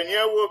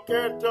dernière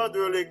requête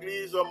de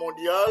l'Église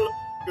mondiale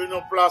que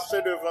nous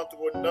plaçons devant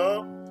trône,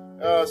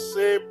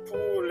 c'est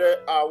pour les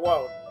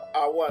Awan.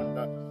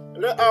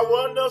 Les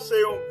Awan,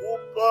 c'est un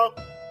groupe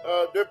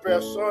de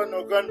personnes,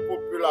 une grande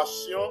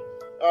population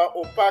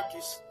au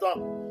Pakistan.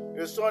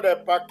 Ce sont des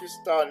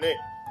Pakistanais.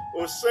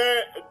 Au sein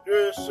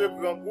de ce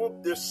grand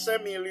groupe de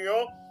 5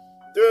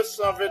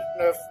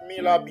 229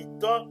 000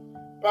 habitants,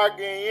 pas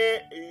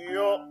gagné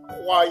un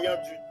croyant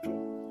du tout.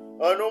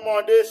 On nous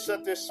demandait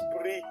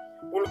Saint-Esprit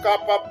pour le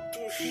capable de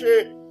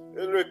toucher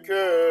le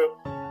cœur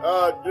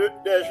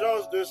des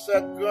gens de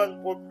cette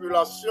grande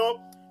population,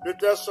 de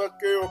telle sorte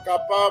qu'ils sont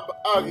capables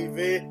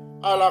d'arriver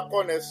à la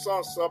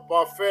connaissance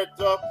parfaite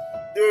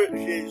de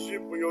Jésus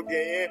pour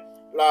gagner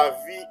la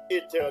vie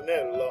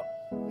éternelle.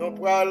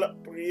 Nous allons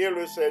prier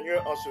le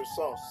Seigneur en ce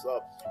sens.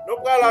 Nous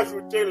allons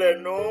ajouter les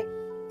noms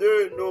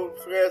de nos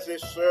frères et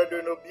sœurs, de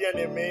nos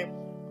bien-aimés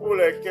pour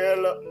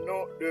lesquels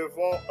nous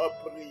devons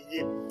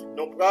prier.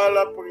 Nous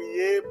allons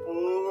prier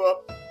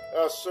pour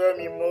Sœur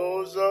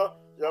Mimose,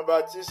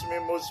 Jean-Baptiste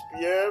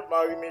Mimose-Pierre,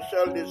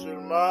 Marie-Michel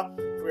Desulma,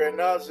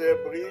 Fréna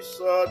Zébris,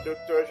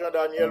 Dr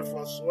Jean-Daniel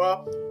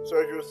François,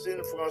 Sœur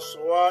Justine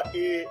François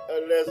et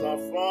les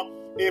enfants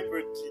et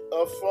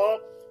petits-enfants.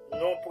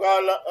 Nous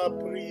allons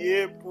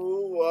prier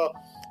pour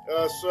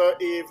Sœur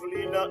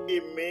Evelyne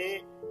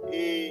Aimée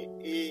et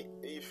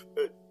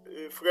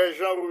frère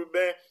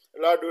Jean-Rubin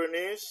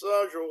Ladonis,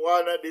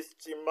 Joanne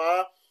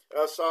Destima,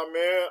 sa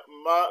mère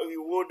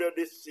Marie-Aude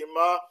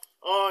Destima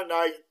en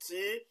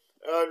Haïti.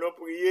 Nous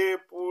prions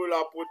pour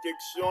la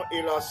protection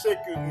et la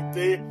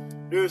sécurité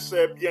de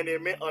ses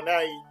bien-aimés en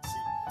Haïti.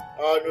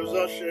 Nous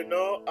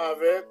enchaînons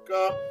avec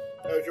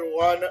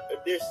Joanne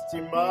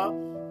Destima.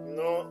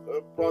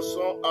 Nous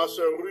pensons à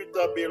ce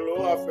Ruta Bello,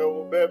 à frère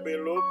Robert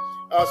Bello,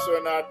 à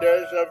ce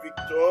Nadège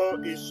Victor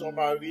et son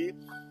mari,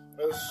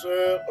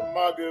 sœur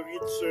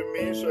Marguerite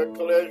Semé, sœur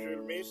Claire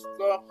Julmiste,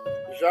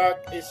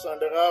 Jacques et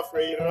Sandra,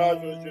 frère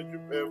Ira, Josué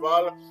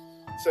Duperval,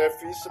 ses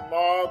fils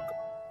Marc,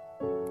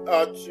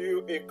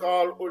 Arthur et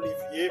Carl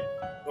Olivier.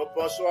 Nous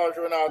pensons à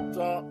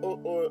Jonathan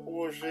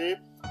Roger,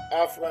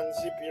 à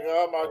Franzi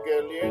Pira,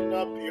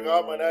 Marguerite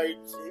Pira en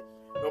Haïti.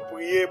 Nous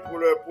prions pour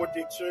leur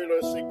protection et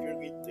leur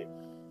sécurité.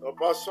 Nous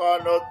passons à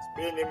notre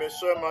bien-aimée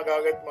sœur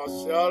Margaret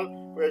Martial,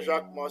 frère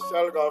Jacques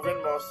Martial, Gavin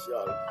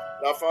Martial,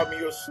 la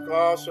famille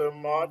Oscar, sœur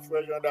Marthe,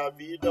 frère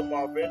Jean-David,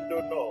 Marvin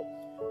Donor,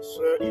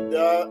 sœur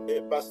Ida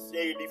et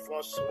Bastien Elie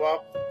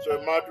François,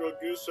 sœur Marthe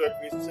Auguste, sœur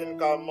Christine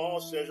Camon,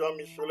 saint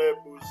Jean-Michel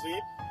Bouzy,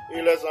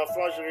 et les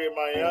enfants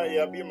Jérémia et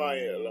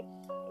Abimaël.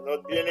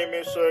 Notre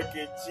bien-aimée sœur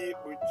Katie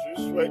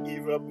Boutus, frère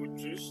Yves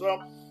Boutus,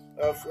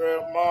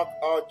 frère Marc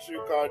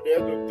Arthur Cadet,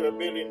 docteur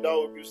Belinda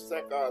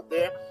Augustin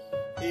Cadet,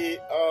 et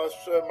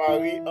sœur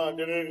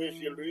Marie-André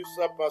Régilus,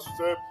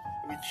 pasteur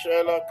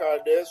Michel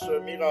Cadet,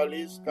 sœur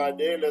Miralise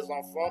Cadet, les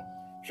enfants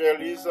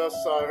Chélise,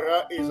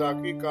 Sarah et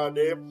Zachary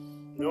Cadet.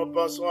 Nous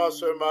pensons à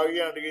sœur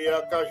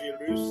Marie-Andrea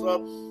Cagilus,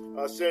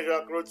 à Saint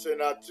Jean-Claude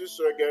Sénatus,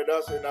 sœur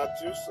Gerda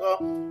Sénatus,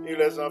 et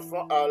les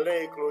enfants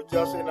Alain et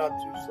Claudia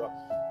Sénatus.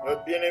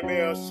 Notre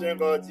bien-aimé ancien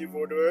Gordy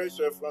Vaudreuil,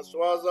 sœur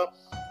Françoise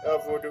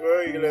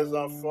Vaudreuil, et les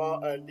enfants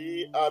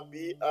Andy,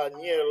 Abby,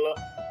 Aniel,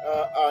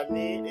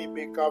 Annie et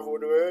Becca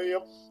Vaudreuil,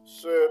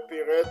 sœur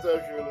Pirette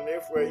Julné,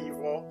 frère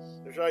Yvon,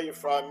 Jean-Yves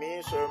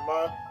Famille, sœur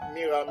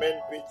Miramène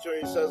Pétion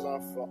et ses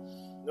enfants.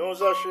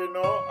 Nous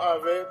enchaînons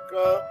avec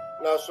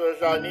la sœur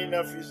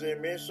Janine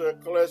Fils-Aimé, sœur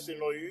Claire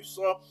Sinoïus,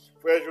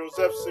 frère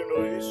Joseph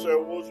Sinoïus, sœur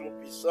Rose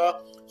Oupissa,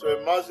 sœur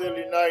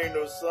Marcelina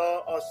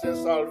Innocent, ancien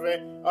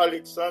Salvin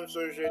Alexandre,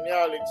 sœur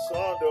Génia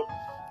Alexandre,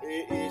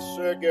 et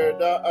sœur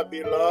Gerda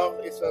Abelard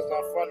et ses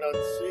enfants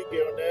Nancy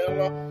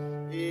Guernel,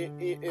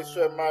 et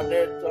sœur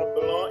Manette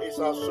Blanc et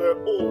sa sœur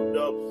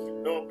Aude.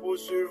 Nous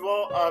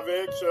poursuivons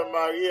avec sœur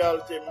Marie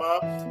Altema,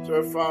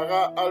 sœur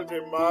Farah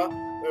Altema,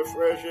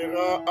 frère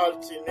Gérard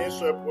Altiné,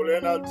 sœur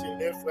Pauline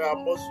Altiné, frère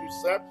Amos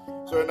Hussein,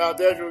 sœur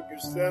Nadège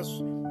Augustin,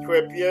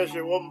 frère Pierre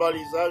Jérôme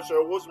Balisage,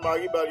 sœur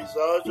Rose-Marie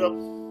Balisage,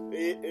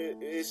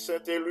 et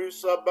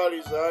Saint-Élus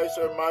Balisage,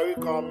 sœur Marie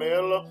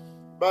Carmel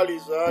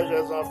Balisage,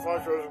 les enfants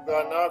Georges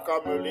Gana,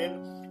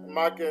 Cameline,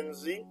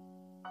 Mackenzie,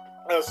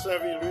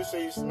 Saint-Vilus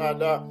et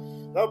Isnada.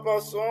 Nous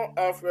passons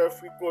à frère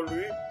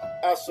Fricolu,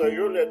 à sœur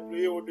Yolette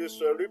Lui, au de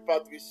sœur Lui,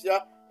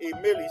 Patricia et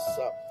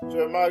Mélissa,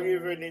 sœur Marie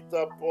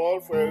Venita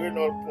Paul, frère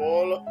Reynold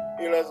Paul,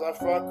 et les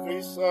enfants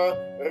Chris,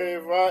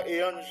 Reva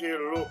et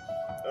Angelo.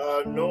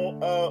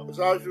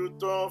 Nous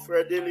ajoutons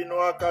frère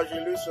Delinois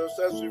Cagilus, sœur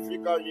Sophie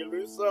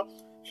Cagilus,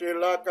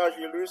 Sheila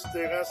Cagilus,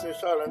 Terence et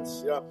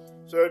Chalencia,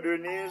 sœur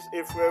Denise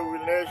et frère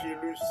Wilner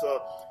Gilus.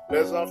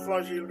 Les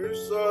enfants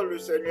Gilus, le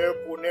Seigneur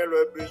connaît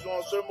leurs besoins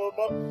en ce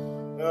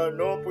moment.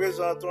 Nous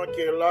présentons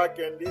Kéla,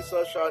 Candice,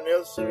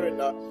 Chanel,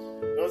 Serena.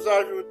 Nous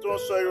ajoutons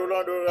sœur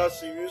Yolande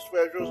Horacius,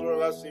 frère Joseph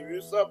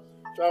Horacius,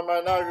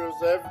 Chamana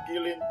Joseph,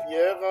 Guylaine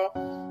Pierre,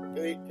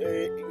 et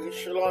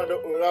Richland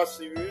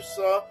Horacius,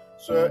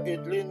 sœur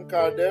Edline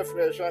Cadet,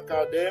 frère Jean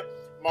Cadet,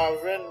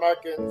 Marvin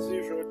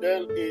Mackenzie,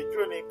 Jodel et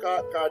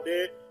Jonica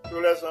Cadet,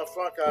 tous les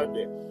enfants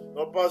Cadet.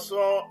 Nous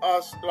passons à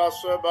la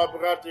sœur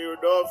Barbara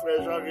Théodore,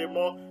 frère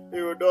Jean-Raymond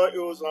Théodore et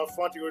aux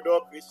enfants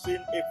Théodore,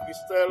 Christine et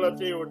Christelle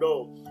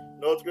Théodore.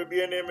 Notre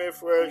bien-aimé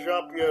frère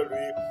Jean-Pierre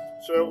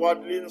Louis, sœur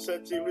Wadeline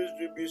Saint-Ilus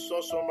du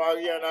Buisson, son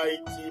mari en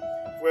Haïti,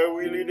 frère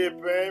Willy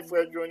Despins,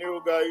 frère Johnny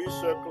Ogaïus,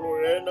 sœur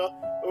Chlorène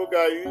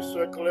Ogaïus,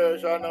 sœur Claire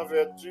Jeanne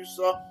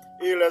Vertus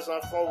et les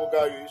enfants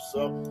Ogaïus,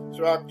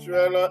 sœur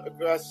Actuelle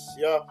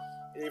Gracia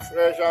et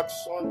frère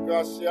Jackson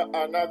Gracia,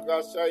 Anna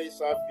Gracia et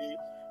sa fille,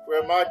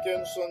 frère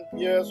Mackinson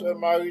Pierre, sœur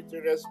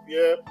Marie-Thérèse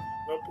Pierre.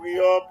 Nous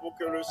prions pour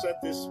que le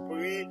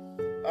Saint-Esprit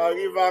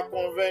arrive à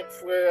convaincre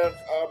frère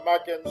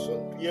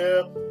Mackinson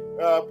Pierre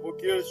pour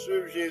qu'il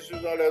suive Jésus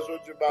dans les eaux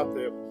du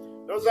baptême.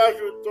 Nous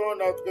ajoutons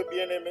notre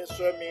bien-aimée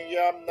sœur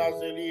Myriam,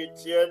 Nazélie,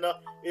 Étienne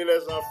et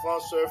les enfants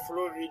sœur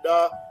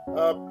Florida,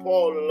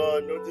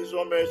 Paul. Nous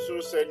disons merci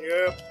au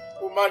Seigneur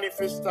pour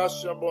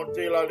manifestation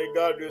bonté à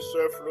l'égard de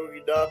sœur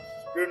Florida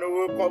que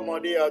nous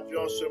recommandons à Dieu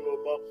en ce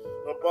moment.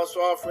 Nous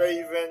pensons à frère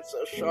Yvain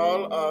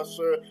Charles, à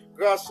sœur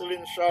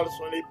Graceline Charles,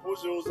 son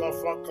épouse et aux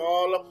enfants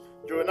Carl,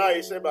 Jonah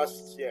et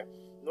Sébastien.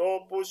 Nous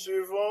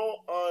poursuivons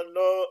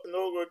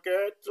nos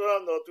requêtes,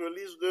 notre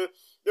liste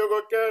de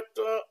requêtes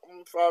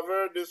en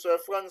faveur de sœur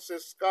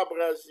Francesca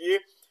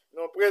Brasier.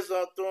 Nous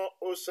présentons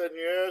au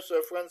Seigneur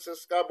sœur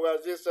Francesca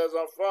Brasier, ses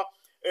enfants,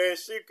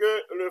 ainsi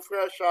que le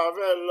frère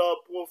Chavel,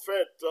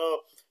 prophète,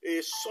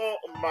 et son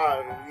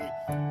mari.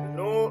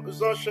 Nous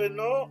Nous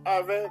enchaînons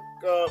avec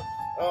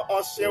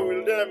Ancien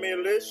Wilder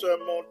Mêlé, Sœur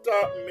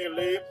Monta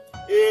Mêlé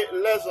et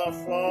les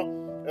enfants,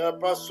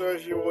 Pasteur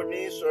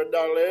Gironi, Sœur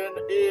Darlène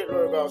et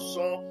le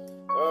garçon,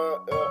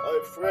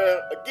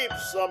 frère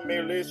Gibson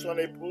Mêlé, son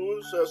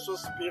épouse,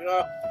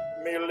 Sospira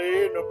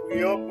Mêlé. Nous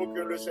prions pour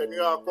que le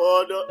Seigneur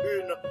accorde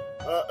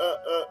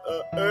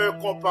un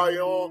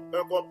compagnon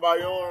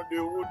de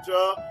route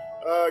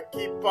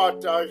qui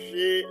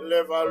partageait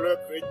les valeurs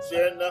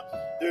chrétiennes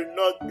de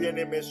notre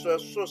bien-aimée sœur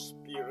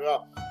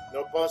Sospira.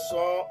 Nous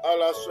passons à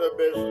la sœur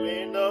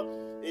Bergeline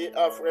et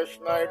à frère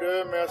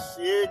Schneider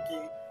Mercier qui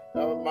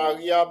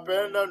marie à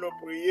peine. Nous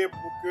prions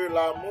pour que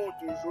l'amour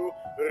toujours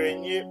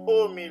règne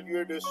au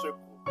milieu de ce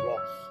couple.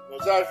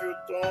 Nous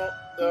ajoutons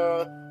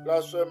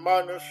la sœur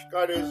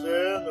Manouchka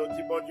Désert. Nous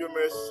disons bon Dieu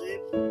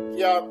merci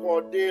qui a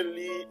accordé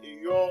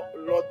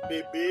l'autre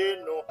bébé.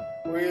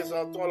 Nous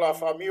présentons la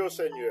famille au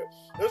Seigneur.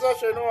 Nous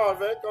enchaînons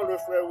avec le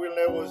frère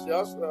Wilner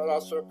Osias, la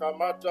sœur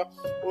Kamata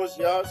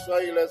Osias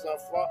et les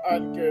enfants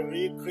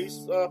Anne-Kerry,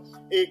 Chris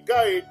et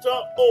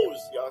Gaëtan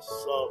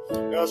Osias.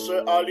 La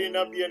sœur Aline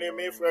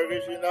bien-aimée, frère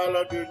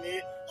Réginald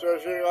Denis, sœur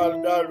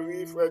Géralda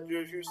Louis, frère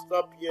Dieu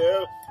Justin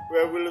Pierre,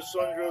 frère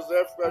Wilson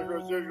Joseph, frère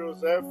José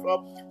Joseph,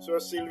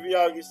 sœur Sylvie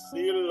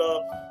Aristide,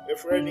 et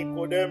frère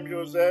Nicodème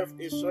Joseph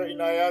et sœur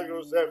Inaya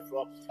Joseph.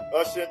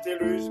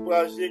 Saint-Héloïse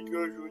Brasier qui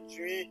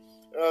aujourd'hui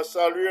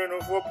salue un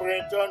nouveau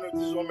printemps. Nous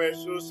disons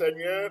merci au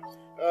Seigneur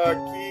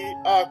qui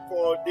a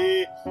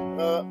accordé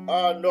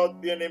à notre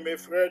bien-aimé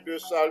frère de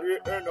saluer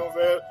un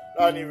nouvel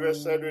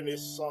anniversaire de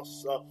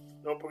naissance.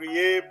 Nous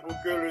prions pour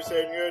que le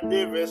Seigneur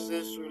déverse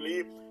sur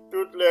lui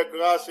toutes les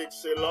grâces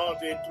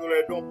excellentes et tous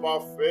les dons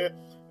parfaits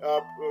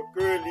que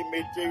l'y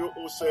mettez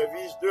au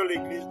service de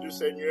l'Église du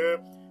Seigneur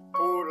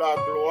pour la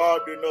gloire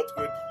de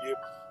notre Dieu.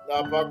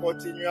 N'a pas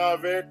continué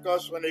avec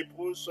son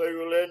épouse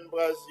Yolène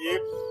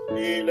Brasier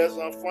et les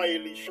enfants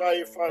Elisha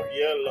et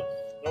Fabiel.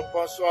 Nous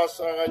pensons à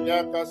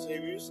Sarania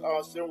Cassérus, à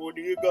Ancien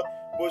Rodrigue,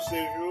 beau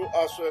séjour,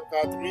 à Sœur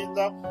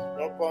Catherine.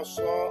 Nous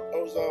pensons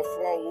aux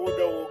enfants Wood,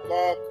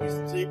 Roca,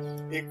 Christy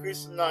et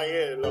Chris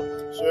Naël,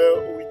 Sœur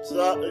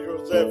Witza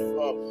Joseph,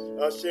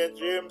 Ancien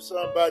James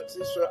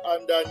Baptiste,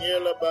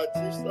 Anne-Daniel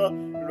Baptiste,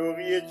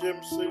 Laurie et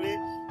James Lee.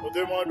 Nous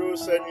demandons au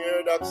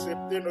Seigneur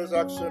d'accepter nos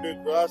actions de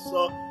grâce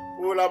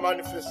pour la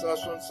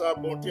manifestation de sa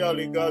bonté à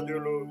l'égard de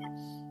Laurie.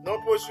 Nous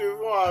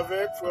poursuivons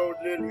avec Frère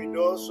Audley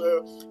Luidor,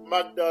 Sœur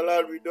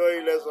Magdala Luidor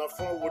et les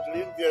enfants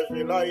Woodline,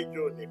 Virgila et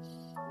Johnny.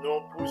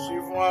 Nous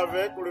poursuivons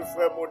avec le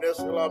frère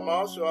Modeste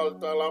Lamar, Sœur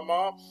Alta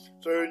Lamar,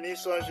 Sœur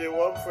Eunice Saint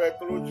Jérôme, frère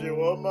Claude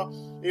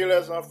Jérôme et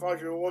les enfants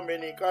Jérôme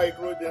Ménica et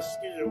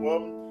Claudinski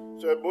Jérôme,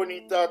 Sœur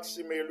Bonita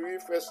Aximé-Lui,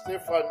 frère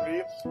Stéphane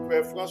Lui,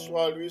 frère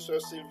François Lui,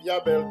 Sœur Sylvia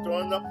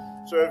Belton,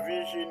 Sœur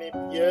Virginie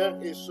Pierre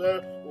et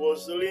Sœur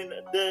Roselyne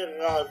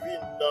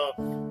Desravines.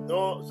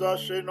 Nous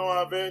enchaînons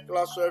avec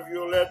la sœur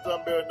Violette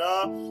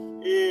Bernard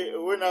et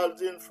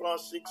Renaldine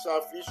Francis,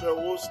 sa fille, sœur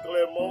Rose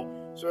Clément,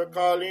 sœur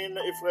Caroline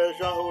et frère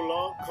Jean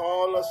Roland,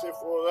 Carl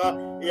Sephora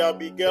et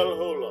Abigail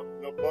Roland.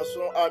 Nous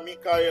passons à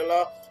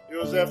Michaela,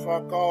 Joseph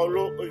à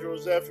Carlo,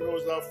 Joseph et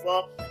aux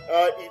enfants,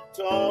 à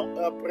Ethan,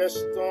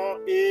 Preston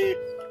et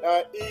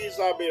à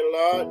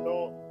Isabella.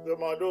 Nous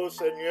demandons au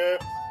Seigneur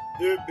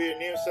de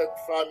bénir cette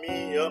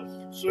famille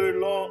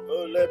selon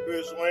les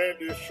besoins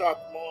de chaque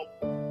membre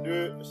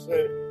de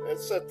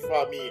cette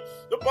famille.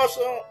 Nous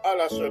passons à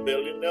la sœur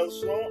Berlin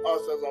Nelson, à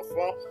ses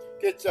enfants,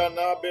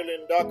 Ketiana,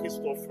 Belinda,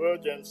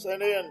 Christopher,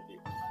 Jensen et Andy.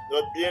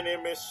 Notre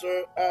bien-aimée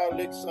sœur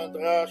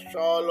Alexandra,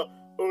 Charles,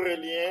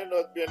 Aurélien,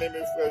 notre bien-aimé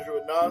frère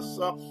Jonas,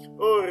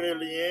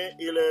 Aurélien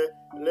et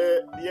les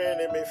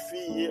bien-aimées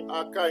filles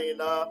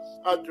Akaina,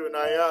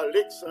 Adonaya,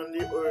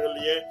 Alexandrie,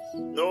 Aurélien.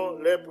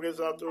 Nous les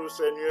présentons au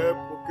Seigneur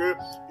pour que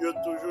il y ait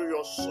toujours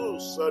une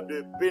source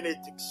de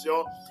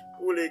bénédiction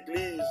pour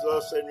l'Église,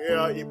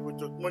 Seigneur, et pour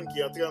tout le monde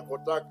qui entre en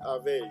contact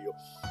avec eux.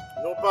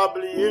 Non pas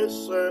oublier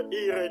sœur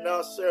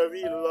Irena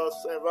Serville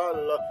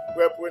Saint-Val,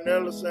 frère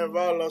Prunel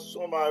Saint-Val,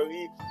 son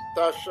mari,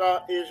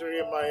 Tacha et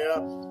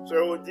Jérémia,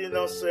 sœur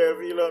Odine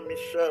Serville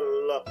Michel,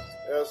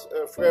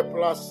 frère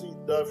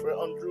Placide, frère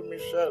Andrew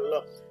Michel,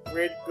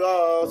 frère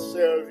Edgar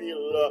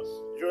Serville,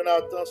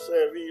 Jonathan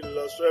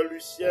Serville, sœur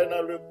Lucienne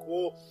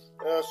Lecro,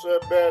 sœur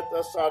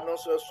Bête Sanon,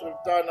 sœur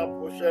Sultane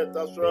Pochette,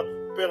 sœur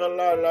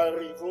Perla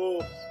Larivo,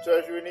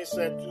 sœur Junie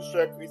Saint-Tout,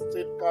 sœur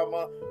Christine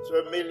Kama,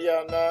 sœur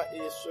Méliana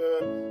et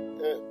sœur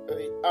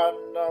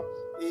Anne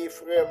et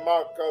frère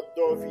Marc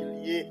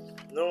Dorvilliers.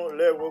 Nous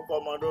les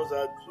recommandons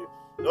à Dieu.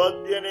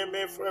 Notre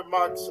bien-aimé frère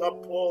Max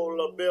Paul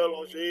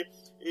Berlanger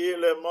et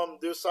les membres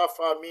de sa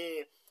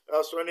famille,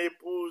 son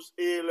épouse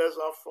et les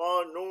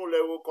enfants, nous les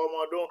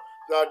recommandons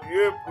à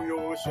Dieu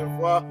pour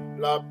recevoir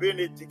la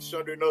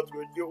bénédiction de notre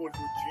Dieu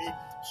aujourd'hui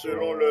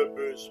selon leurs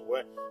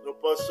besoins. Nous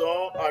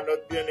passons à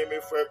notre bien-aimé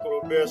frère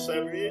Robert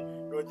Saint-Louis.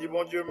 Nous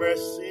disons Dieu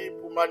merci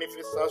pour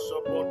manifestation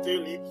bonté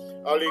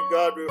à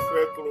l'égard de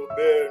frère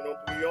Claubert. Nous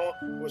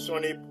prions pour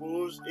son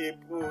épouse et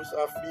pour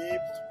sa fille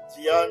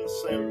Diane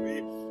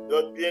Saint-Louis.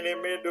 Notre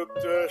bien-aimé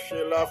docteur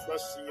Sheila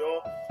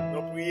Francillon,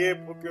 nous prions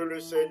pour que le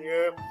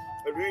Seigneur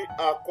lui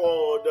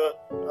accorde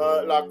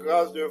la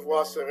grâce de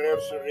voir ses rêves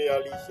se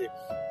réaliser.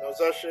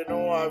 Nous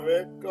enchaînons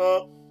avec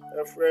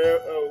frère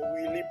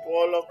Willy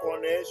Paul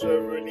Corneille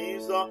sur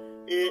Venise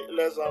et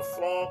les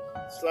enfants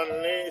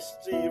Stanley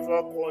Steve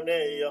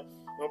Corneille.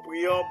 Nous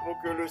prions pour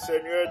que le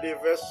Seigneur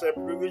déverse ses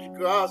plus riches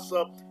grâces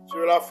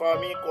sur la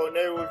famille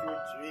Corneille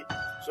aujourd'hui.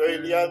 Sœur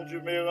Eliane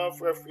Duméran,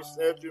 frère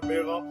Frisner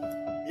Duméran,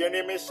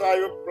 bien-aimé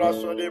Sayo,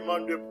 plaçons des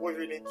demandes de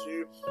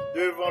progéniture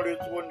devant le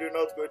trône de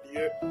notre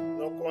Dieu.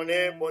 Nous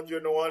connaissons, mon Dieu,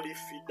 nous rendons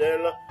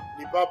fidèles,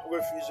 il ne pas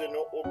refuser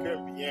nous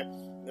aucun bien.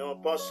 Nous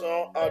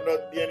pensons à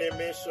notre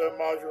bien-aimée sœur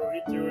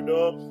Marjorie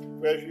Théodore,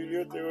 frère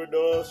Julio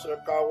Théodore, sœur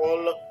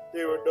Carole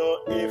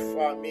Théodore et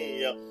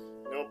famille.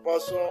 Nous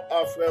pensons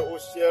à frère au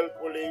ciel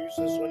Poléus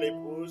et son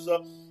épouse,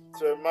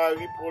 sœur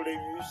Marie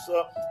Poléus,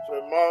 sœur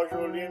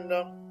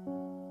Marjoline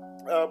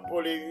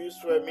Poléus,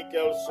 frère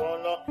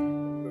Michelson.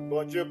 Le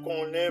bon Dieu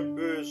qu'on ait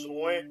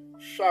besoin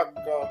chaque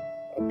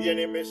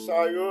bien-aimé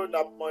Sayo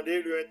n'a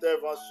demandé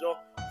l'intervention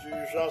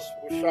d'urgence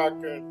pour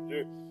chacun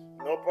d'eux.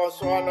 Nous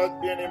pensons à notre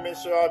bien-aimée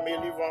sœur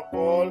Amélie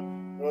Vancol,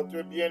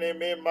 notre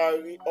bien-aimée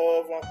Marie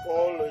Or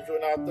Vancol,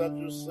 Jonathan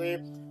Doucet,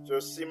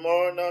 sœur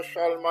Simone,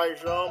 Charles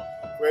Jean,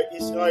 frère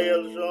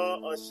Israël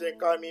Jean, ancien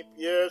Camille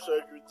Pierre,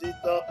 sœur Judith,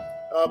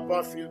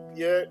 Pamphile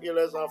Pierre et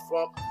les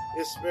enfants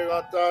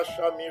Esperanta,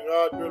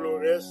 Chamira,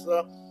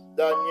 Dolores,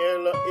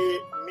 Daniel et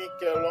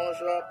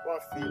Michel-Ange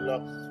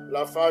Pamphile.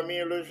 La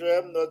famille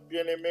Legem, notre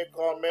bien-aimé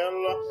Carmel,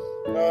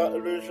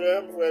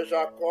 Legem, frère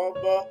Jacob,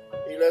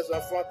 et les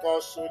enfants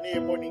Carsoni et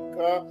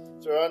Monica,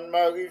 sœur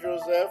Anne-Marie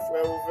Joseph,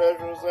 frère Ouvert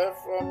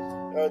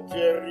Joseph,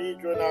 Thierry,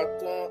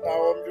 Jonathan,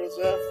 Aaron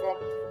Joseph,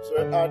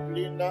 sœur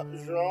Adeline,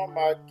 Jean,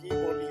 Marquis,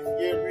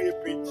 Olivier, Louis et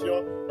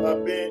Pétion,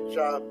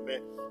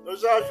 Benjamin.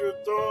 Nous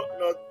ajoutons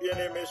notre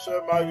bien-aimée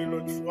sœur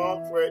Marie-Laude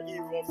Franck, frère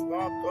Yvon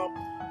Franck,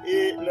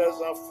 et les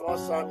enfants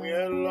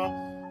Samuel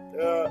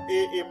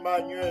et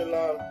Emmanuel.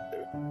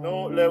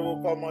 Nous les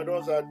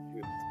recommandons à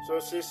Dieu.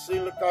 Sœur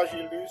Cécile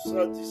Cagilus,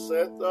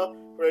 17,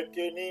 frère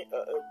Kenny,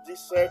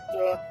 17,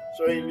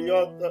 sœur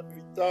Eliott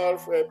Vital,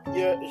 frère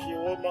Pierre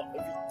Jérôme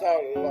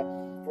Vital,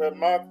 frère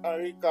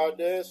Marc-Henri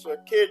Cadet, sœur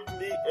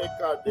Ketli et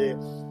Cadet,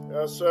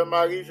 sœur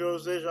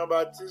Marie-José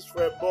Jean-Baptiste,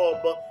 frère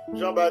Bob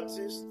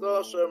Jean-Baptiste,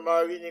 sœur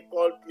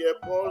Marie-Nicole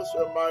Pierre-Paul,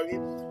 sœur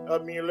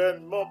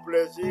Marie-Mylène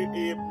Montplaisir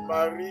et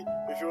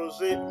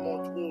Marie-José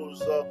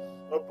Montrose.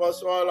 Nous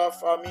passons à la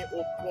famille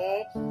au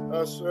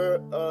pont, sœur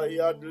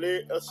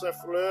Yadley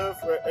Saint-Fleur,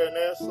 frère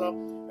Ernest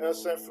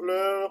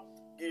Saint-Fleur,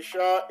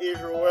 Guichard et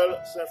Joël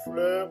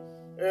Saint-Fleur,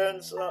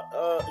 Ernst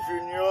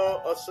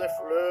Junior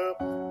Saint-Fleur,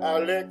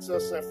 Alex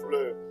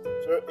Saint-Fleur.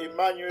 Sœur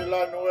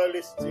Emmanuela Noël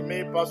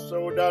estimée,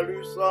 pasteur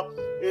Odalus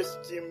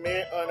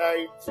estimé en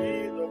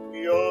Haïti, nous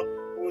prions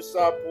pour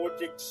sa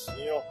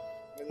protection.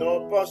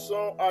 Nous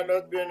passons à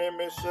notre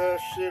bien-aimée sœur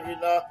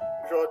Chérina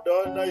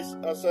Jordan,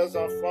 à ses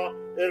enfants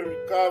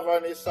Erika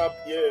Vanessa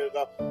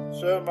Pierre,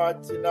 sœur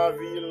Martina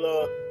Ville,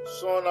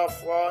 son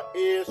enfant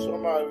et son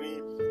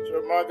mari,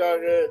 sœur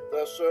Margaret,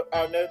 sœur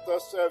Annette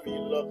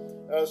Serville,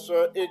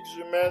 sœur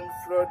Exumène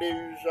Fleur de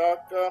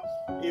Jacques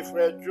et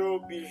frère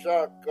Joe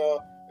Bijac,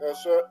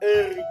 sœur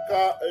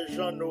Erika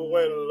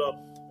Jean-Noël,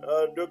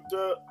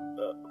 docteur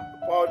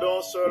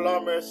sœur La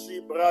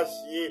Merci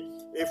Brasier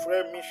et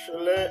frère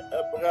Michelet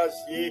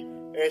Brasier,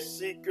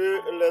 ainsi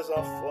que les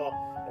enfants.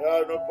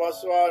 Nous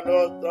passons à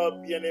notre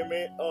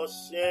bien-aimé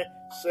ancien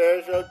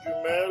Serge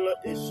Dumel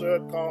et sœur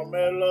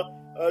Carmel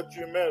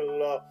Dumel.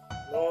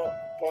 Nous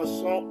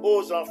passons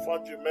aux enfants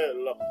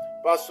Dumel.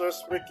 Pasteur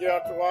Spéky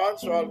Antoine,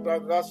 sœur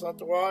Altagrace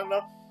Antoine,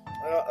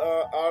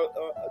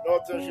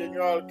 notre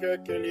ingénieur Alker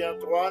Kelly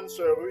Antoine,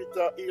 sœur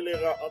Rita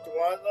Hilera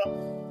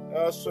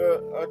Antoine,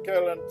 sœur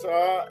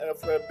Kelenta,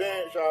 frère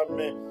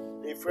Benjamin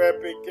et frère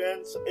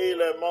Pickens et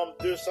les membres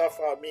de sa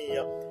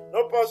famille.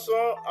 Nous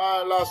passons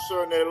à la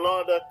sœur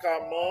Nélande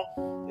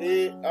Camon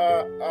et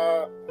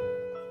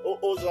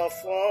aux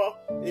enfants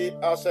et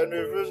à ses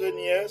neveux et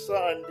nièces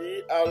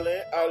Andy,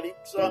 Alain,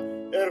 Alix,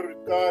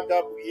 Erika,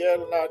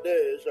 Gabriel,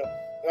 Nadège.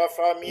 La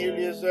famille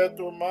Eliezer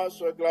Thomas,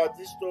 sœur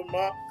Gladys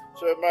Thomas,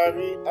 sœur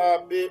Marie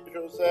Abbé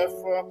Joseph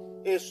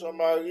et son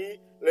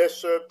mari, les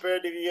sœurs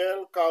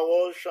Pédriel,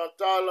 Carole,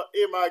 Chantal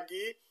et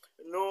Maggie.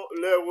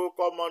 Nous les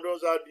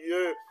recommandons à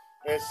Dieu,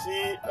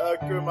 ainsi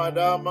que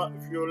Madame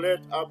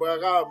Violette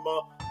Abraham.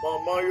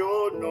 Maman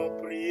yo, nous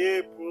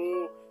prions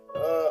pour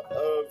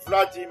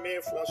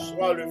Vladimir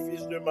François, le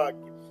fils de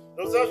Maggie.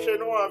 Nous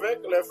enchaînons avec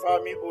les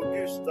familles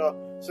Auguste,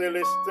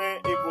 Célestin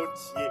et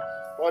Gauthier,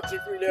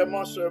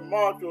 particulièrement sœur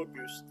Marthe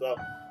Auguste,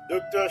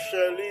 docteur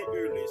Shirley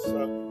Ulysse,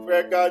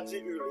 frère Gadi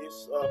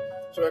Ulysse,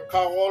 sœur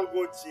Carole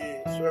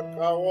Gauthier, sœur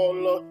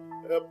Carole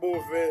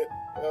Beauvais,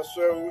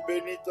 sœur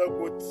Rubénite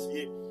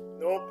Gauthier.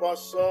 Nous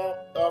pensons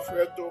à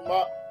frère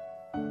Thomas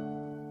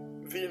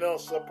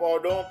Finance,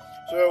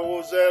 sœur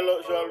Roselle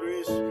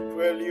Jean-Louis,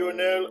 frère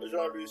Lionel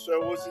Jean-Louis,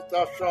 sœur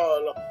Rosita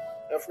Charles,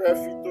 frère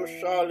Fito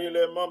Charles et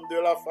les membres de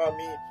la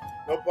famille.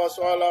 Nous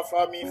passons à la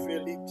famille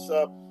Félix,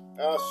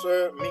 à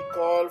Sœur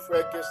Nicole,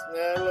 Frère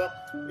Kesnel,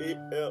 et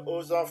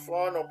aux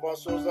enfants, nous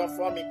pensons aux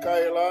enfants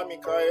Michaela,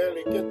 Michael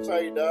et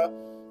Ketsaïda.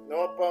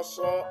 Nous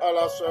pensons à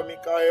la Sœur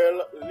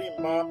Michael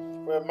Lima,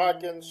 Frère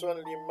Mackinson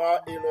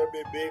Lima et leur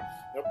bébé.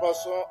 Nous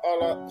pensons à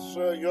la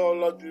Sœur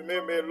Yola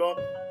Dumé Mélon,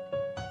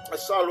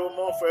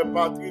 Salomon, Frère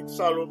Patrick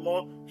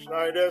Salomon,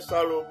 Schneider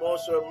Salomon,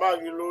 Sœur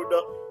Marie-Laude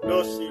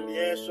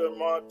Docilien, Sœur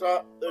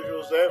Martha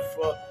Joseph,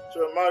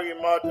 Sœur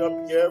Marie-Martha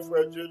Pierre,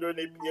 Frère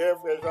Dieudonné Pierre,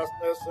 Frère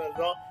Jasper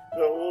Saint-Jean,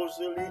 Sœur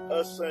Rosalie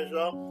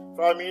Saint-Jean,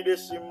 famille de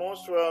Simon,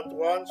 Sœur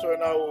Antoine, Sœur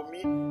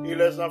Naomi et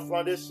les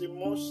enfants de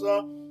Simon,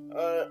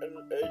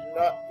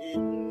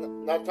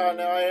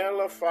 Nathanaël,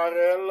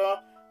 Farrell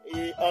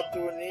et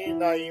Anthony,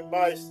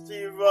 Naïma et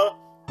Steve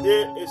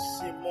et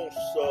Simon.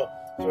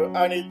 Sœur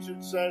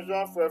Anne-Étude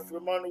Saint-Jean, Frère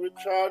Freeman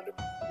Richard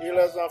et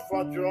les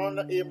enfants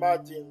John et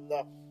Martine.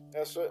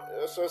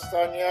 Sœur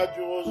Stania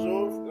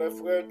Durozo, les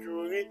frères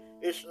Jury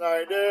et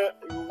Schneider,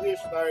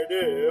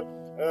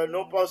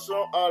 nous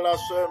passons à la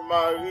Sœur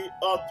Marie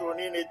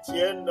Antonine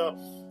Etienne,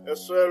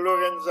 Sœur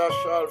Lorenza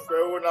Charles,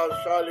 Frère Ronald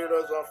Charles et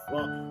leurs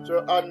enfants,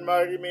 Sœur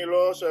Anne-Marie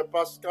Milo, Sœur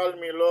Pascal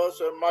Milo,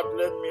 Sœur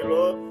Madeleine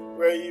Milo,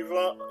 Frère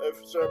Yvan,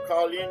 Sœur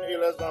Caroline et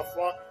les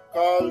enfants,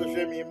 Carl,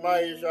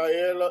 Jemima et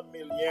Jaël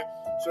Milien,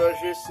 Sœur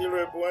Jessie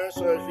Lebrun,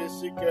 Sœur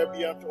Jessie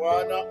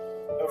Kirby-Antoine,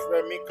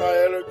 Frère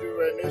Michael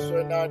Duvernay,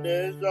 Sœur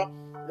Nadège,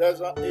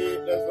 et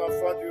les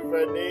enfants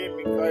Duvernay,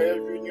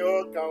 Michael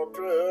Junior,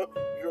 Carter,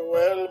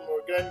 Joël,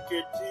 Morgan,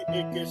 Ketty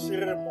et Kessie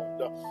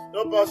Raymond.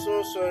 Nous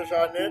passons Sœur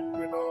Jeannette,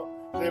 que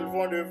nous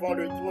élevons devant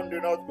le trône de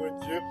notre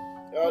Dieu.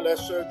 Les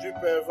sœurs du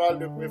Père Val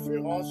de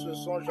préférence, ce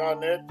sont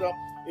Jeannette,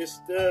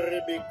 Esther,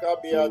 Rebecca,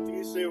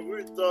 Béatrice et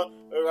Ruth,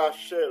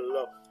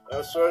 Rachel.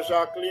 Sœur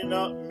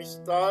Jacqueline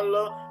Mistal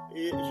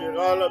et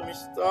Gérald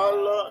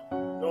Mistal.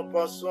 Nous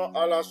passons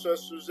à la sœur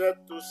Suzette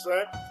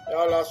Toussaint et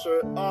à la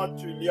sœur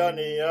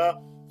Antulianéa,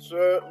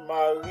 sœur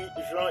Marie,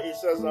 Jean et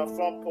ses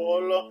enfants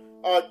Paul,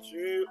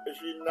 Arthur,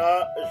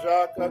 Gina,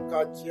 Jacques,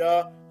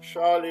 Katia,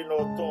 Charles et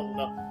Norton.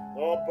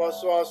 Nous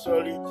passons à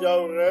sœur Lydia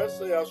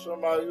Ores et à sœur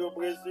Marie au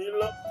Brésil,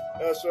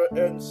 à sœur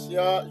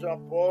Encia,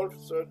 Jean-Paul,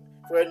 sœur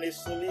Frère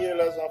Nestlé et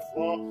les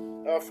enfants,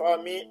 la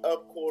famille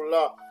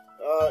Cola.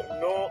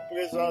 Nous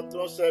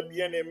présentons ces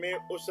bien-aimés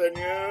au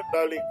Seigneur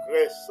dans les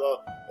grèces,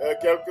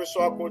 quel que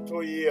soit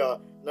côté,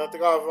 dans le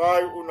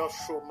travail ou dans le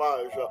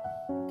chômage,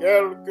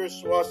 quelle que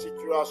soit la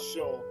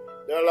situation,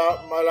 dans la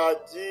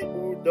maladie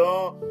ou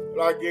dans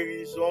la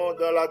guérison,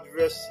 dans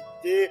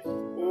l'adversité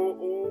ou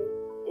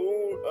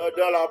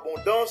dans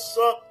l'abondance,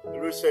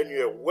 le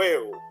Seigneur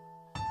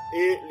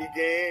et il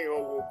gagne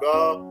un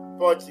regard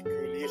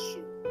particulier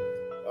sur nous.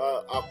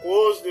 À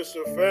cause de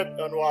ce fait,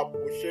 nous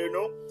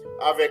approchons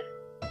avec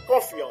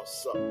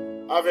confiance,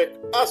 avec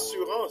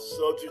assurance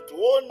du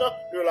trône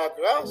de la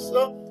grâce.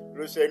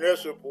 Le Seigneur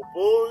se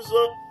propose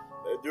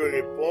de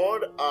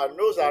répondre à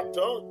nos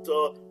attentes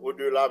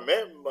au-delà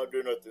même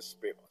de notre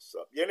espérance.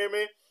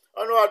 Bien-aimés,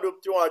 en nous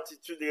adoptons une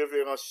attitude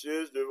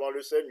révérencieuse devant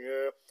le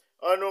Seigneur,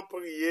 en nous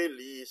prier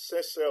lui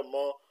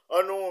sincèrement,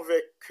 en nous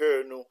avec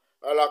nous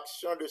à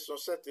l'action de son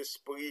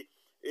Saint-Esprit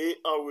et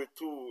en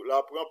retour,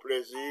 la prend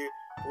plaisir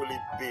pour les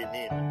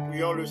bénir.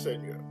 Prions le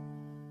Seigneur.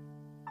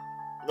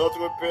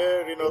 Notre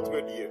Père et notre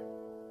Dieu,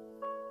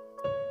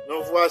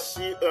 nous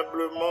voici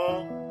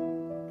humblement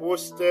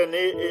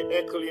prosternés et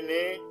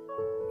inclinés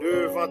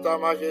devant ta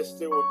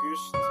majesté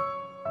auguste.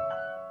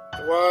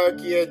 Toi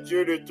qui es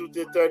Dieu de toute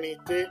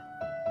éternité,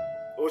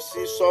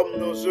 aussi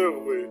sommes-nous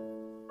heureux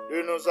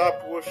de nous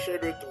approcher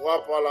de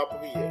toi par la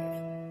prière.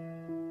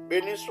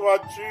 Béni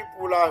sois-tu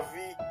pour la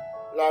vie,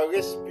 la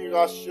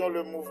respiration,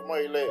 le mouvement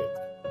et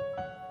l'être.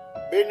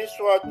 Béni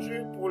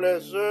sois-tu pour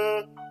les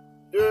heures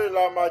de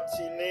la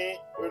matinée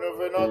que nous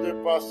venons de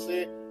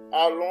passer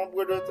à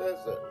l'ombre de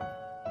tes ailes.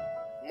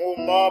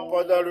 Moment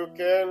pendant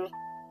lequel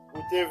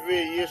vous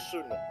t'éveillez sur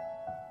nous.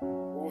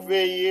 Vous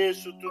veillez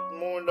sur tout le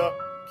monde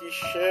qui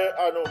cherche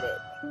à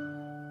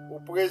nous-mêmes. Vous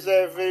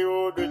préservez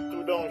de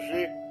tout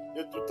danger,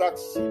 de tout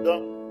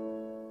accident.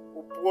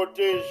 Vous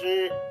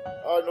protégez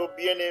nos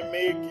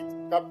bien-aimés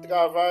qui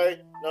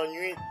travaillent dans la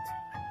nuit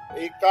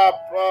et qui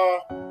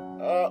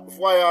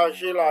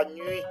voyager la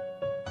nuit.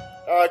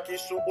 Qui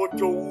sont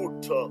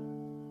autoroute,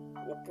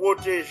 vous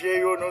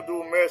protégez, nous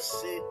disons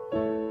merci.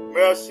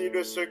 Merci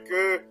de ce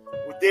que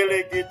vous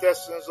déléguez tes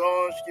saints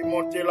anges qui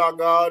montent la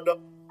garde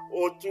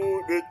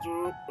autour de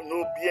tous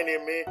nos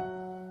bien-aimés,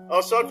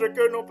 en sorte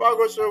que nous ne pas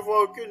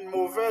recevoir aucune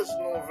mauvaise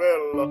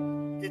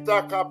nouvelle qui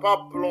t'a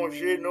capable de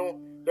plonger nous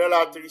dans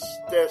la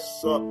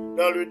tristesse,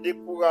 dans le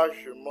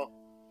découragement.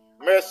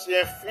 Merci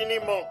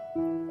infiniment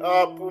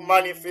pour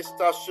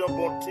manifestation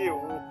bonté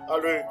à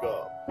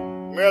l'égard.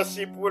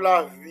 Merci pour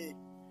la vie.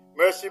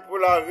 Merci pour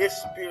la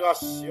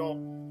respiration.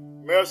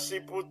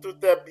 Merci pour tous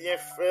tes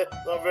bienfaits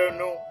envers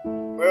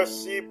nous.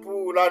 Merci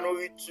pour la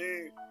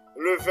nourriture,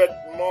 le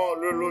vêtement,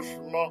 le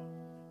logement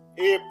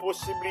et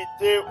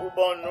possibilité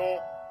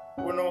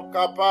pour nous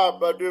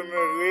capables de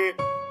demeurer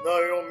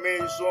dans une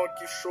maison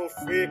qui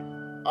chauffait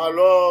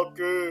alors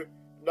que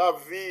nous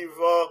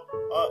vivons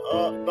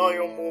dans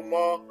un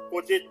moment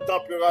côté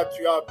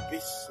température a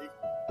baissé.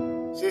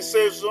 C'est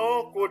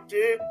saison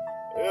côté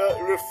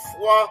le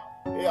froid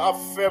a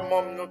fait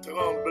même nous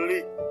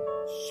trembler.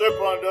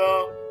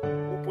 Cependant,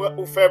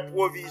 vous faites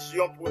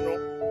provision pour nous.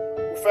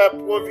 Vous faites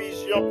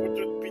provision pour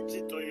toute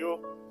petite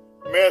yo.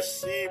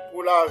 Merci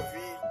pour la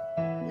vie.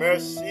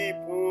 Merci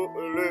pour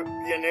le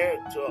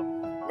bien-être.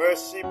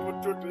 Merci pour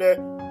toutes les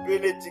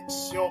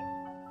bénédictions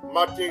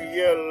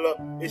matérielles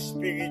et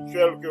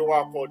spirituelles que vous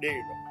accordez.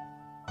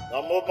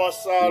 Dans le moment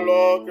ça,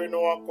 alors que nous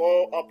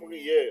encore en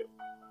prière,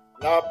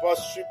 nous avons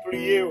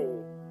supplié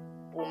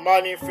pour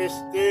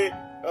manifester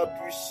la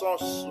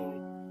puissance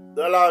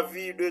dans la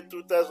vie de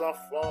tous tes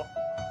enfants,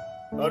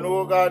 en nous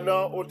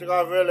regardant au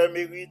travers les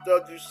mérites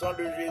du sang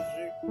de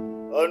Jésus,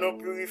 en nous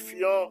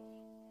purifiant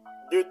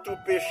de tout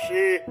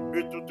péché,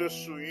 de toute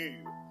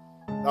souillure.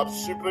 Nous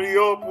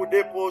supplions pour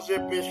déposer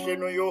péché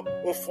nous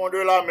au fond de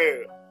la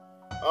mer,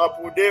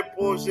 pour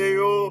déposer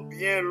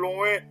bien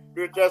loin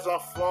de tes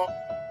enfants,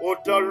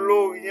 autant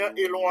l'Orient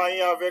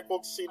éloigné avec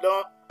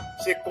l'Occident,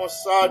 c'est comme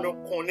ça nous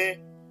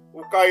connaissons,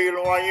 ou qu'à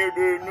éloigner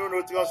de nous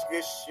nos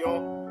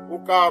transgressions, ou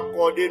qu'à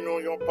accorder nous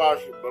une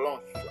page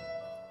blanche.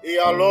 Et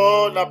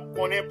alors, nous ne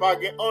connaissons pas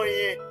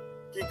rien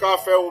qui a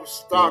fait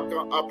obstacle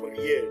à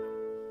prière.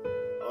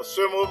 En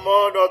ce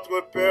moment,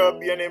 notre Père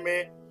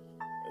bien-aimé,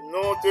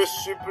 nous te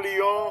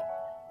supplions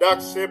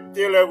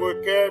d'accepter les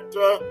requêtes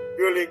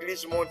de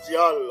l'Église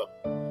mondiale.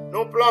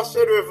 Nous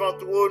placer devant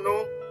toi,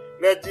 nous,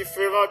 les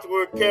différentes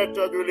requêtes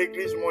de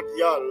l'Église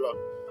mondiale.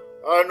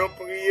 À nous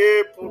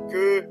prier pour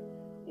que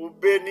vous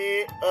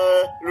bénissez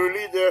le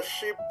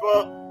leadership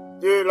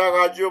de la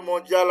radio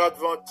mondiale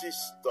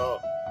adventiste.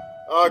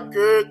 À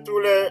que tous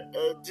les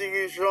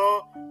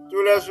dirigeants,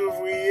 tous les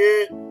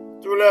ouvriers,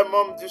 tous les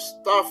membres du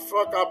staff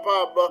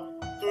capables,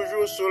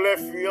 toujours sous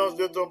l'influence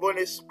de ton bon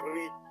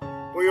esprit,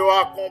 pour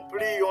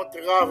accomplir un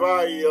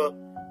travail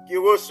qui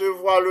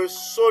recevra le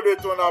sceau de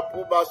ton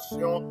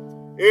approbation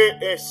et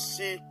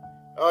ainsi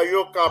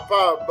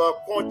capable de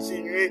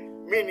continuer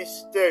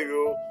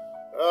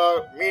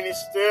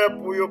ministère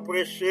pour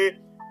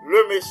prêcher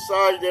le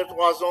message des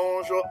trois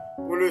anges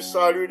pour le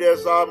salut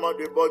des âmes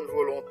de bonne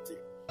volonté.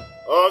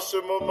 En ce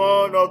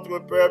moment, notre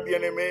Père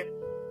bien-aimé,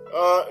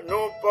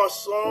 nous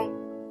pensons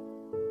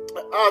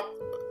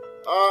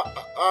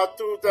à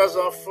tous tes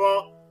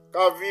enfants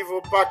qui vivent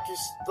au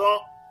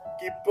Pakistan,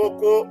 qui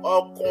beaucoup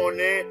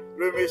connaissent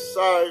le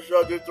message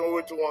de ton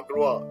retour en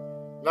gloire.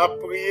 Nous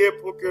prions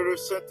pour que le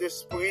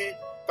Saint-Esprit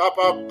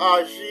capable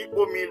d'agir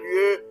au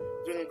milieu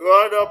d'une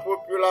grande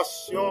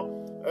population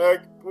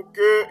pour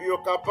que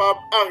soient capable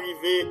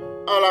d'arriver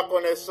à la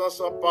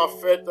connaissance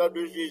parfaite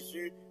de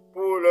Jésus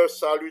pour le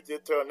salut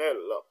éternel.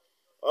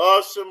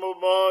 En ce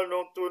moment,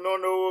 nous tournons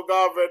nos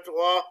regards vers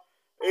toi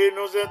et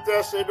nous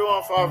intercédons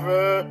en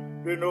faveur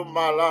de nos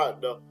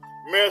malades.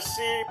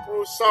 Merci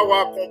pour ça qu'on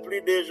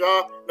accompli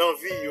déjà dans la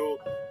vie.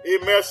 Et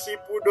merci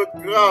pour d'autres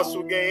grâces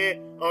que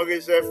gagnées en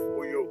réserve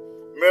pour eux.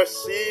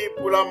 Merci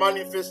pour la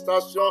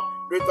manifestation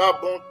de ta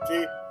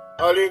bonté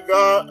à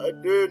l'égard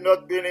de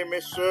notre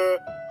bien-aimée sœur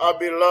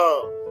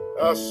Abelard,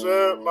 la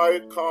sœur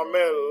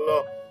Marie-Carmel.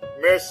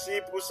 Merci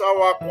pour ça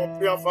qu'on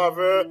accompli en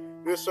faveur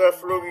de sœur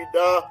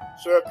Florida,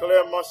 sœur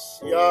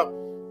Clémentia,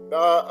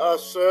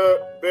 sœur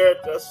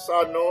Berthe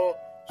Sanon,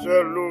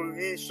 sœur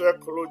Laurie, sœur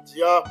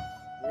Claudia.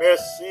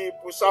 Merci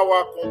pour ça qu'on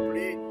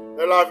accompli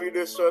dans la vie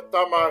de sœur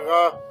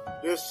Tamara,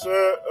 de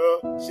sœur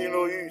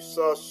Sinoïus,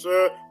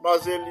 sœur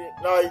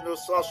Mazelina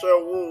Innocent, sœur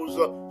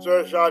Rose,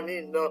 sœur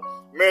Janine.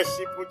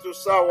 Merci pour tout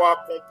ça qu'on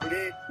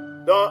accompli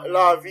dans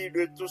la vie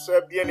de tous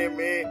ces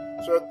bien-aimés,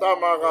 sœur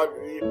Tamara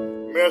lui.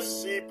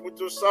 Merci pour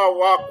tout ça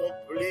qu'on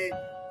accompli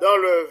dans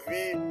leur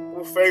vie,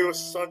 pour faire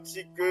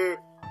sentir que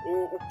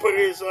ou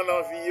présent dans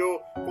la vie,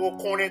 pour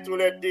connaître tous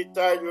les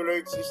détails de leur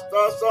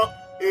existence,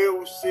 et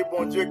c'est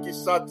bon Dieu qui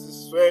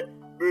satisfait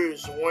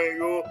besoin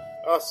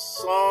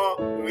sans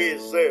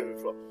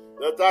réserve.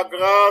 De ta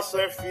grâce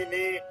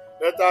infinie,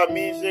 de ta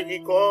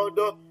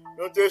miséricorde,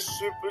 nous te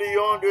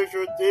supplions de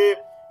jeter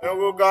un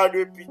regard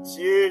de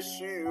pitié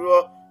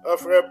sur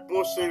frère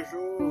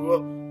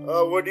Beauséjour.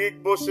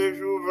 Rodic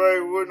Beauséjour veuille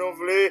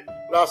renouveler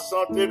la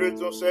santé de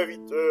ton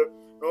serviteur.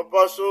 Nous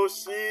passons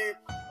aussi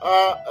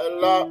à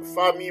la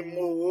famille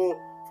Moreau,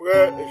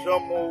 frère Jean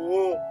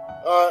Moreau,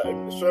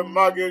 sœur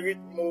Marguerite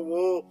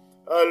Moreau,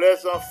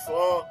 les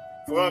enfants,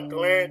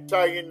 Franklin,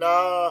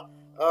 Taïna,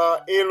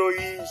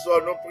 Héloïse.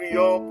 Nous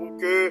prions pour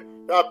que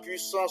ta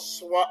puissance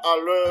soit à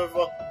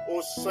l'œuvre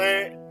au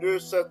sein de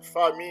cette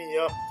famille.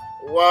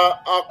 Ou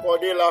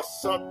accorder la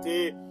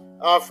santé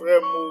à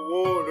frère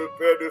Moreau, le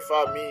père de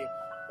famille.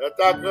 De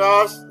ta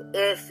grâce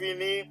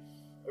infinie,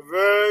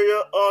 veuille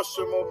en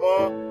ce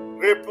moment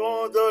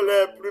répondre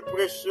les plus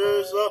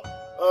précieuses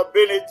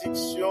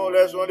bénédictions,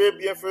 les ondes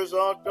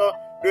bienfaisantes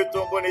de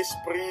ton bon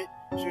esprit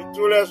sur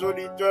tous les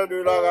auditeurs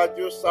de la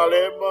radio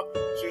Salem,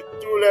 sur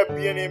tous les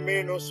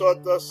bien-aimés, nous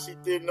sommes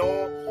cités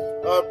non,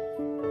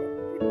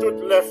 pour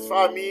toutes les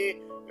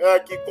familles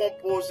qui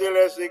composaient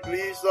les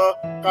églises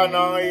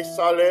Canaan et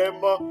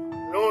Salem.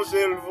 nous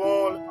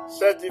élevons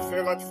ces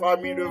différentes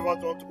familles devant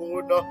ton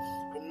trône.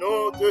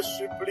 Nous te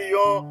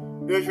supplions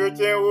de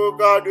jeter un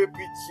regard de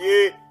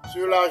pitié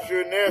sur la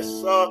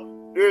jeunesse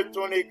de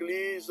ton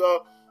Église,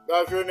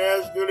 la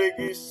jeunesse de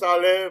l'Église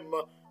Salem,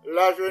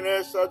 la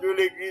jeunesse de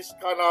l'Église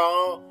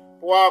Canaan,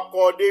 pour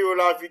accorder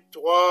la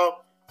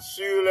victoire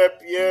sur les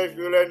pièges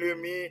de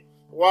l'ennemi,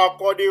 pour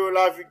accorder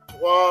la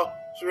victoire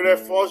sur les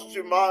forces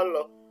du mal,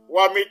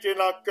 pour mettre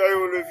dans le cœur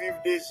le vif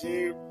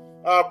désir,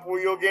 pour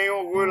gagner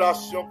une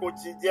relation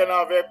quotidienne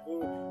avec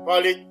vous,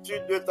 par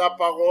l'étude de ta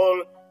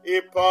parole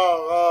et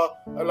par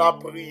la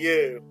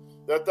prière.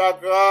 De ta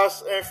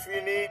grâce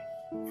infinie,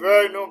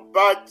 veuille nous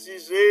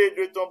baptiser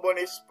de ton bon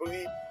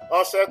esprit.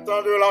 En ces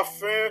temps de la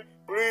fin,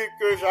 plus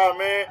que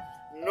jamais,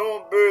 nous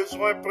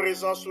besoin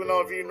présents sous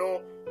nos vies, nous,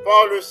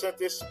 par le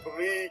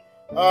Saint-Esprit,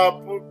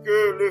 pour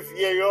que le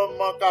vieil homme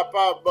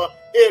capable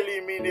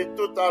d'éliminer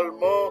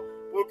totalement,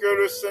 pour que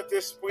le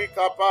Saint-Esprit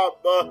capable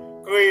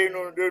de créer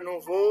nous de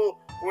nouveau,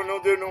 pour nous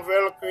de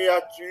nouvelles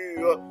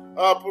créatures,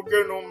 pour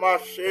que nous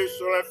marchions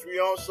sous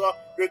l'influence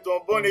de ton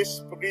bon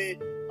esprit,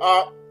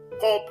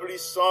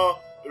 accomplissant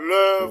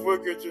l'œuvre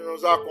que tu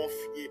nous as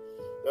confiée.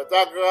 De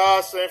ta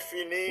grâce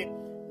infinie,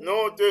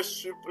 nous te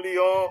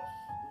supplions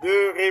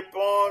de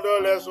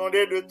répandre les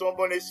ondées de ton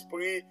bon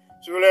esprit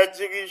sur les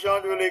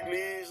dirigeants de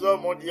l'Église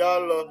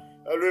mondiale,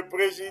 le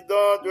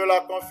président de la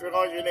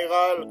conférence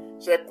générale,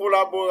 ses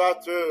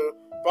collaborateurs,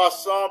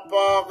 passant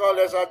par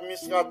les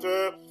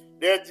administrateurs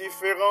des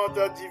différentes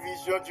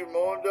divisions du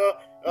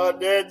monde,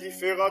 des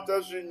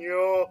différentes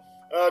unions,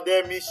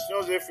 des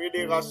missions et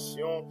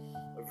fédérations.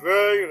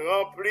 Veuille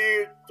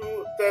remplir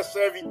tous tes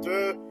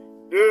serviteurs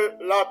de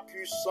la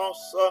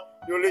puissance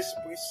de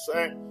l'Esprit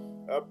Saint,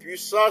 la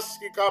puissance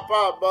qui est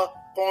capable de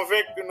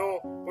convaincre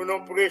nous pour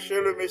nous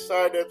prêcher le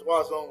message des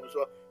trois anges.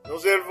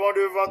 Nous élevons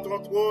devant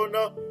ton trône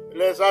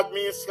les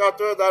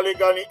administrateurs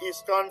d'Allegheny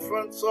East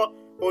Conference,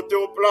 pour te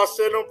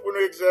placer nous pour nous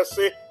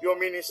exercer un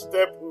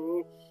ministère pour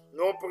nous.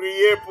 Nous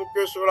prions pour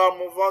que sur la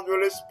mouvance de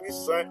l'Esprit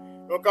Saint,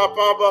 nous sommes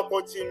capables de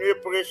continuer à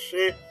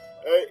prêcher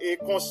et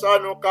comme ça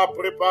nous sommes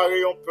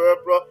préparer un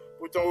peuple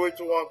pour ton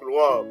retour en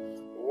gloire.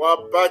 On va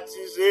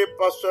baptiser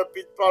Pasteur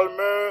Pete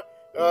Palmer,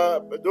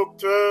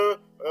 Docteur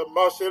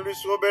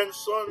Marcellus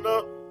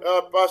Robinson,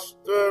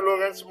 Pasteur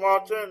Lawrence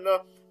Martin,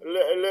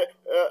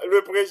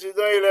 le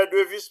président et les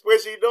deux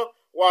vice-présidents,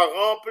 ou à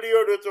remplir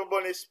de ton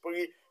bon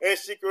esprit,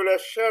 ainsi que les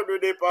chefs de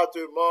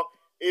département,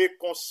 et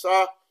comme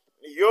ça,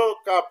 yo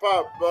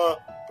capable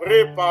de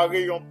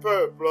préparer un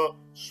peuple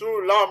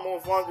sous la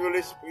mouvance de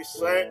l'Esprit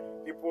Saint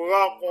qui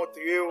pourra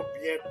rencontrer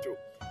bientôt.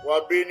 Ou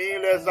à bénir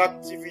les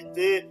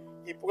activités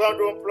qui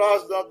prendront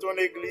place dans ton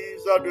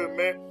église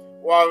demain,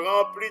 ou à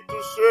remplir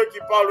tous ceux qui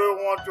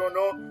parleront en ton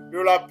nom de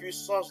la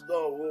puissance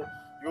d'en haut.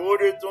 Du haut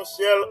de ton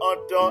ciel,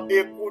 entends,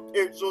 écoute,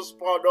 exauce,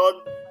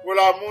 pardonne, pour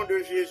l'amour de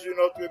Jésus,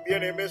 notre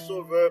bien-aimé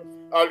Sauveur.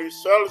 À lui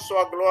seul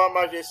soit gloire,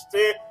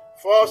 majesté,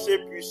 force et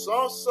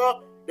puissance,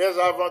 dès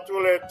avant tous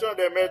les temps,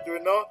 dès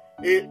maintenant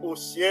et au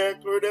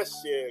siècle des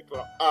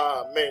siècles.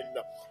 Amen.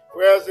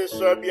 Frères et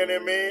sœurs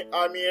bien-aimés,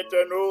 amis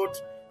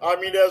internautes,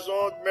 amis des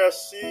ondes,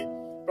 merci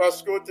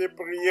parce que tu as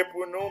prié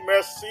pour nous.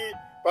 Merci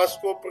parce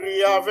que vous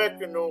priez avec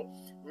nous.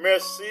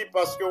 Merci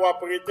parce que vous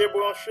avez été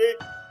branchés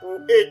pour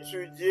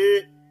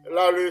étudier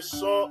la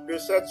leçon de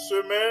cette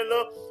semaine,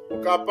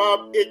 pour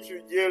capable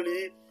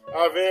d'étudier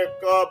avec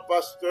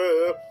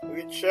Pasteur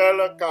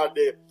Richel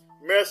Cadet.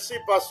 Merci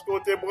parce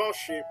que tu es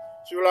branché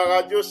sur la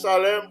radio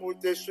Salem pour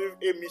te suivre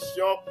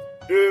émission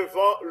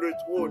devant le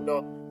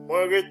trône.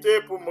 Moi,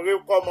 arrêtez pour me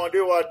recommander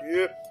à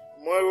Dieu,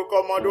 moi,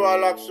 recommander à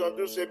l'action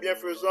douce et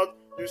bienfaisante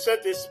du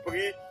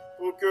Saint-Esprit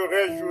pour que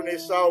reste journée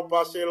ça au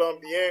passé l'an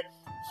bien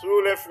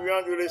sous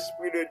l'influence de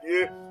l'Esprit de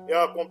Dieu et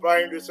en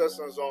compagnie de ses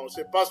saints anges.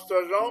 C'est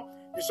Pasteur Jean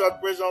qui soit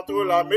présenté là.